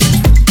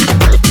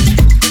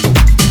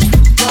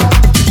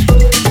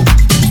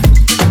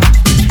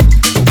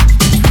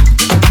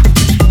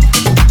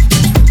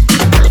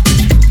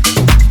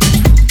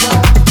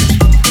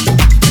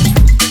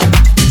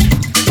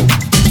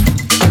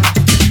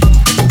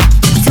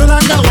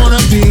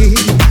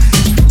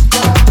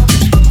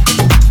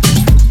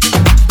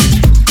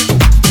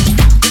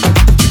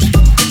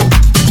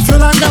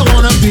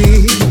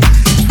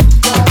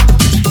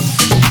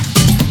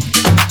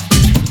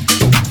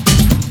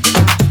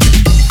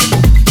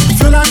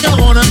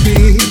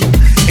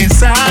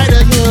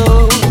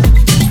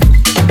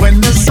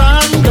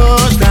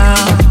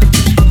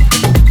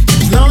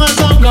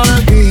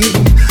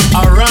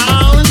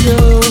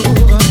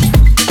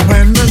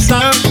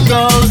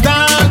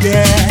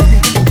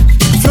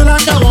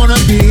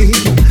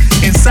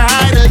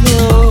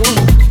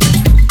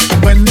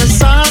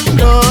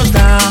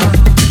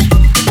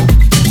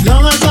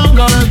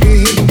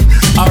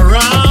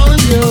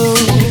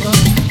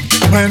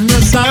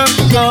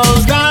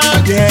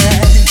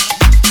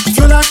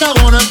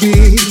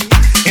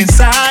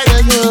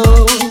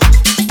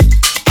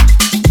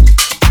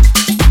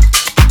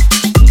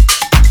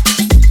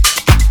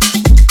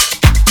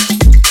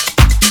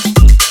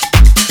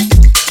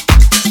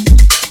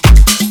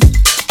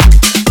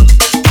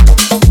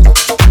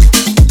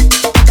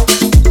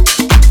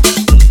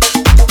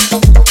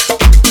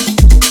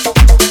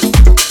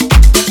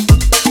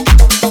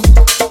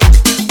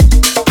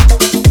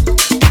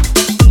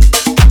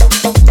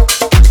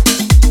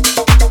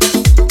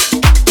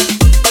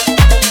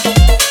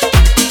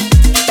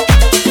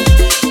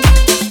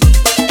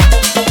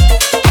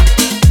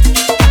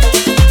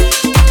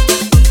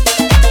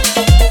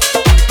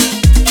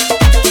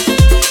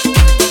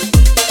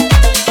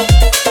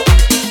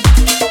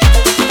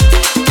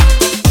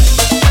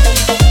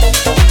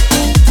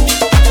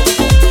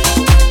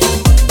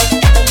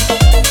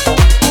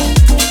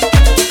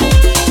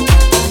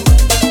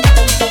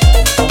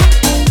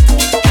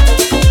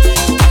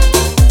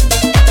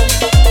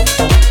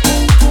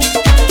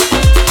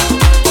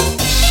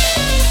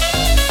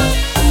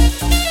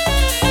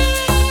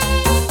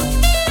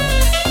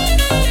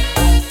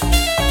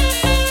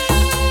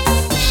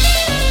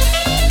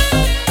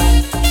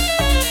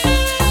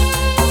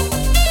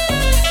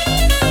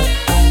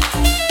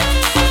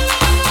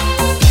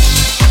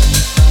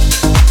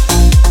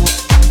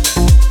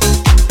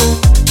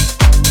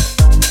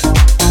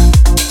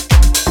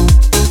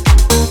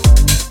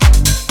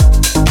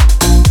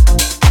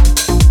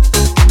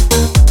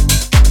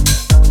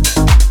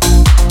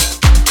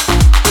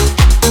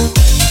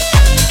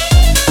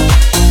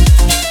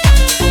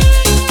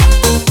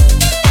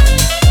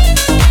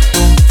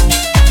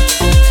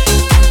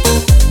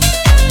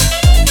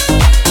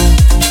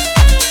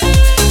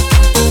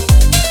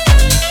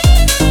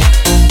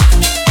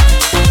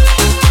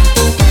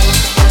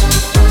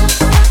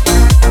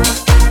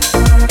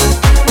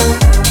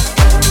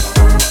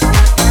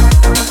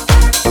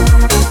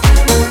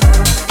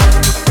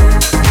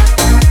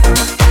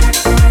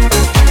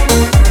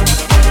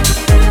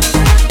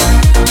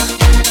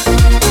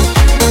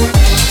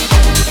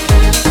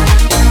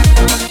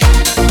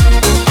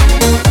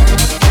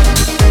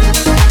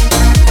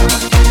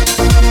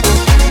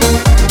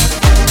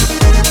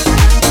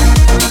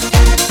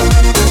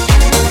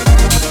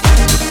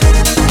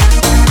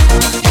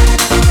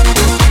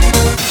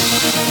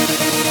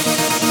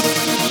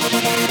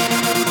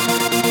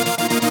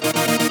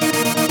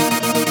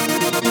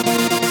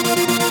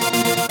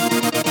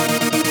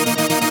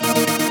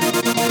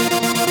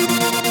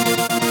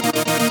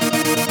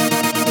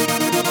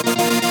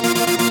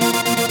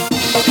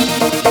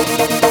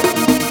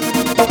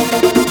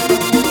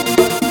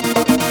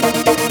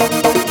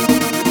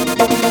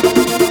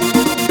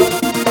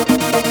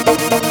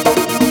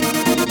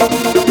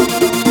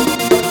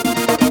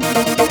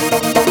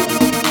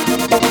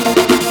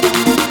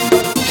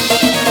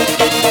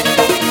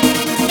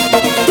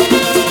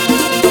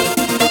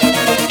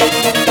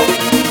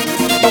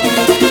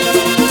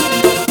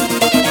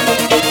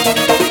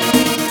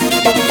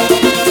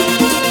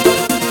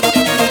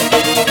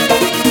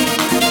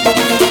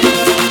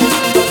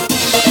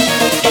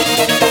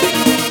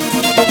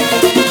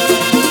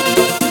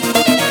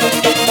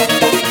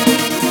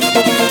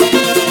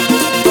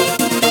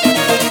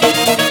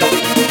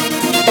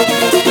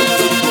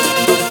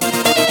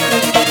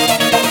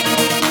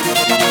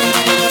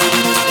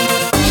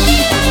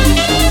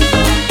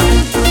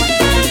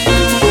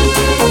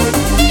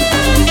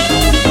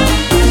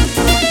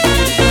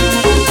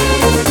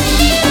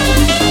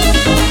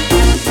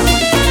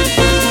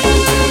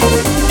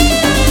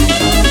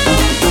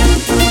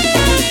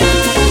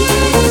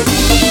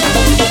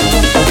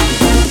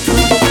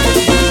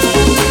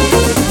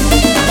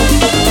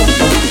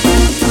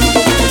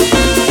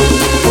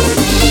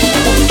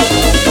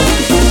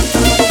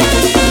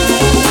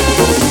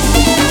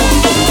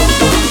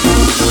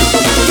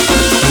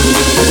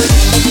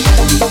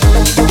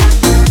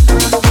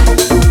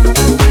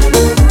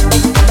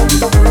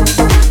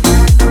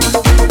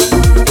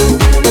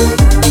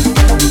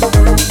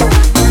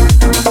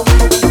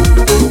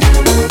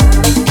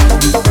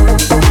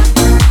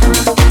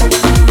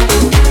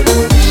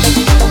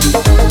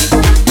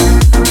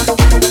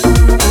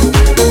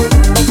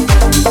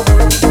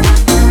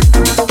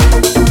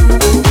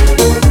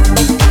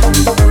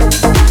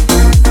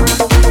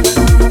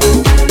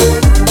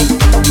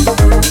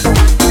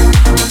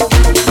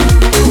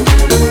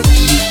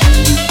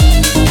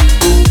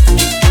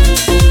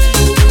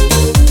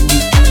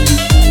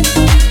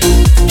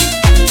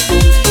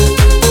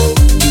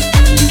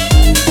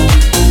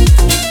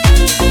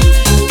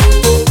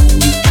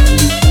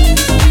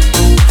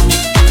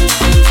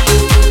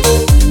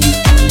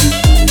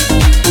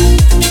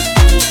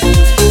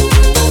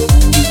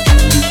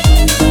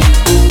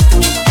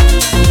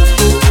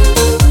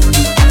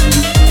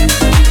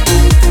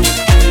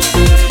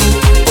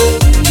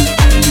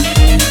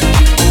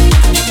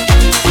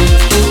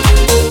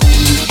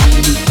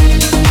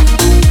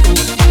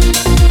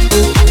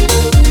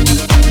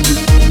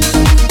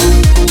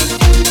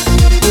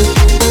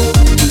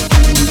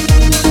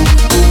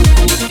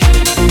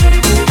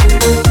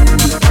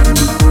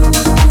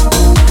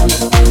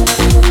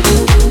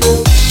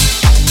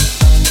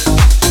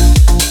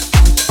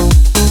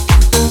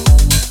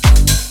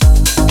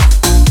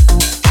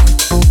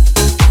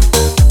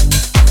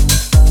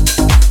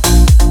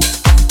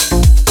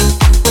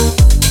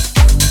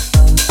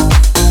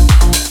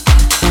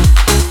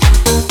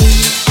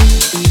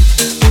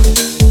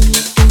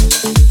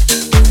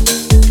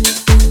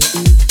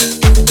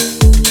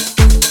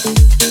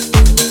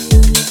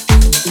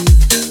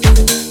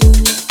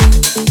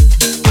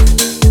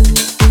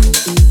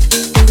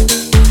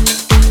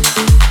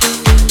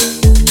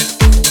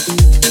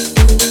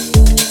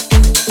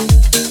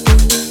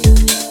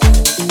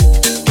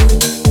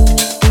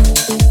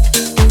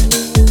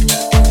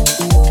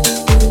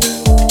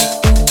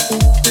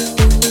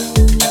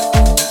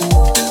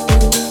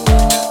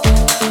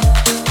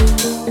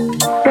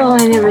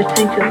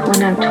 think of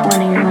when I'm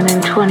 20 or when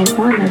I'm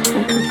 21, I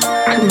think of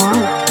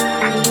tomorrow.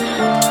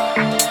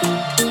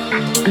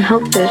 And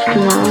hope there's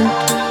tomorrow.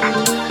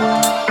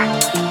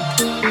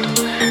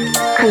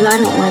 'Cause I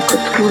don't like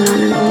what's going on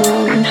in the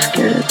world, I'm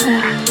scared of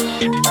that.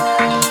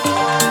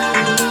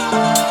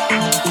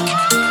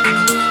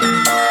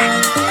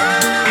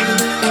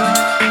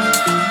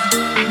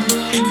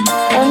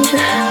 I'm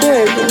just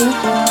scared, you know.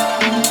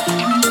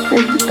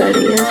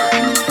 Everybody is.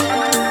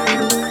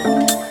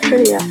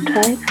 Pretty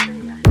uptight.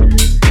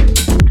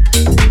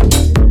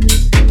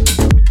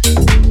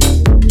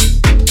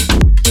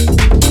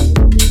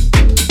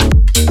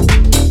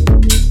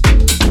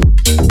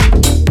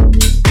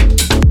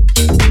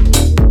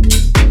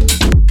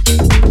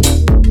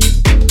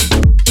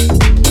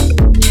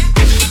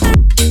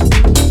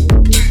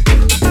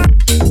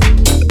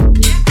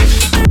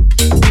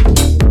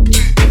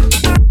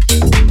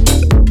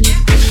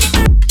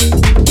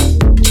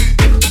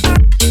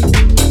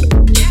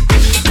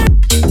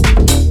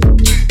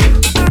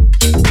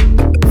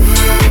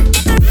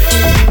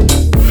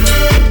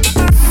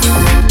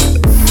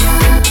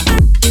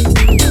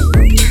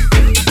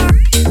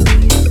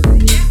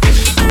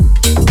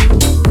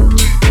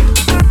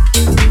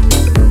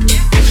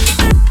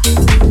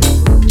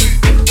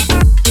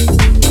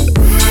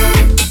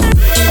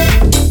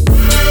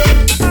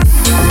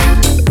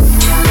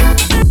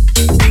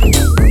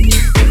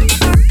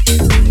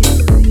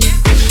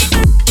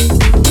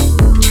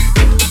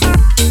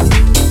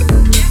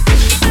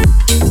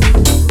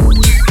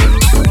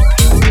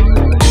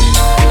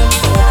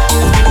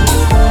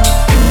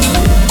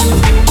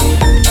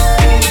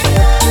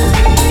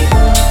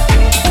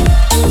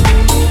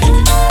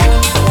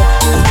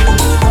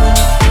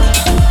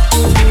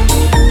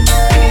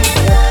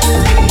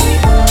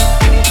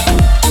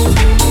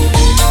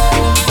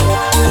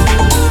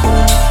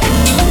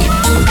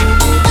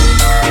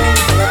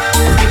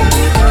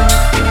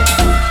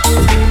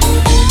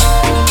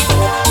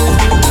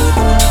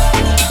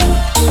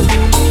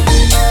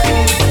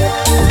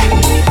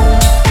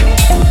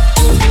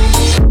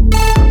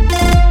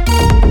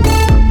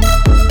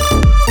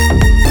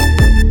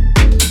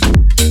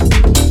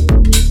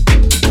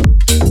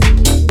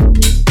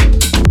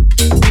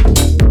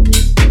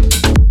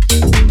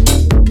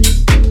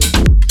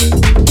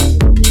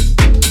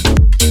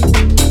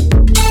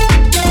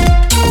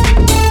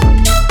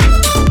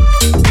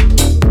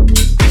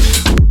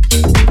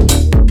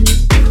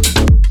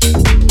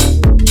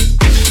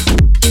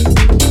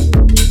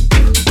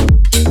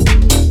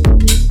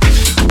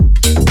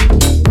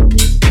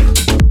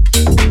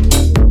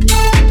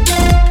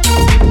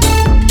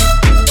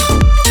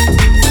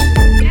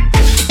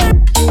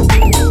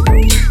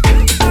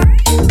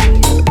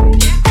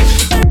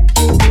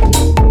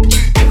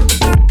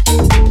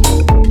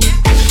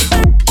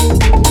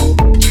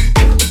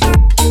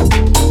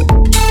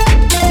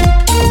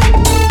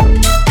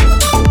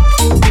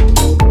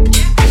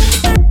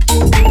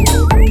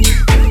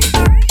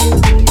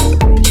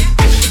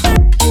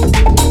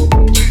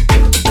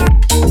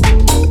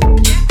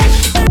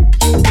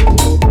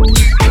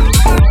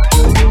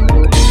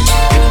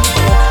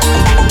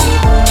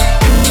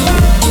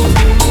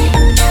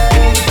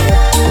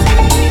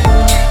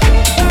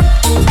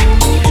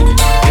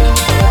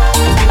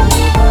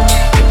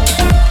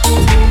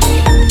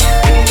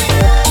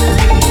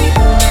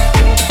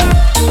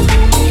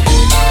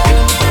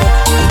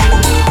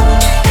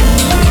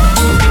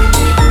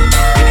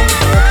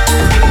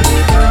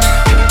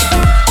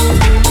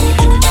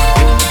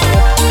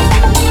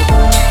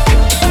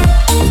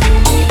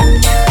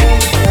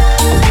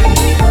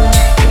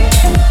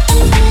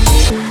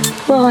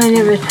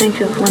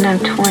 Think of when I'm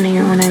 20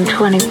 or when I'm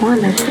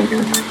 21, I think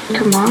of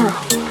tomorrow.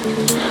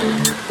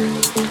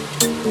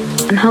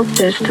 And hope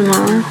there's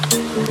tomorrow.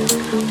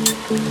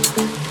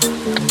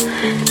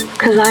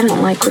 'Cause I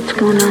don't like what's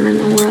going on in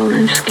the world,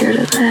 I'm scared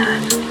of that.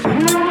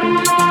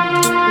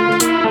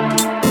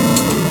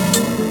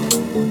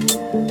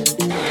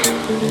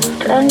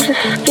 I'm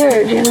just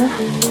scared, you know.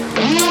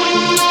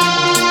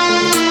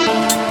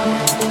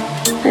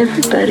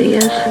 Everybody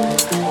is.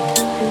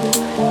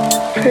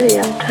 Pretty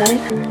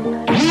uptight.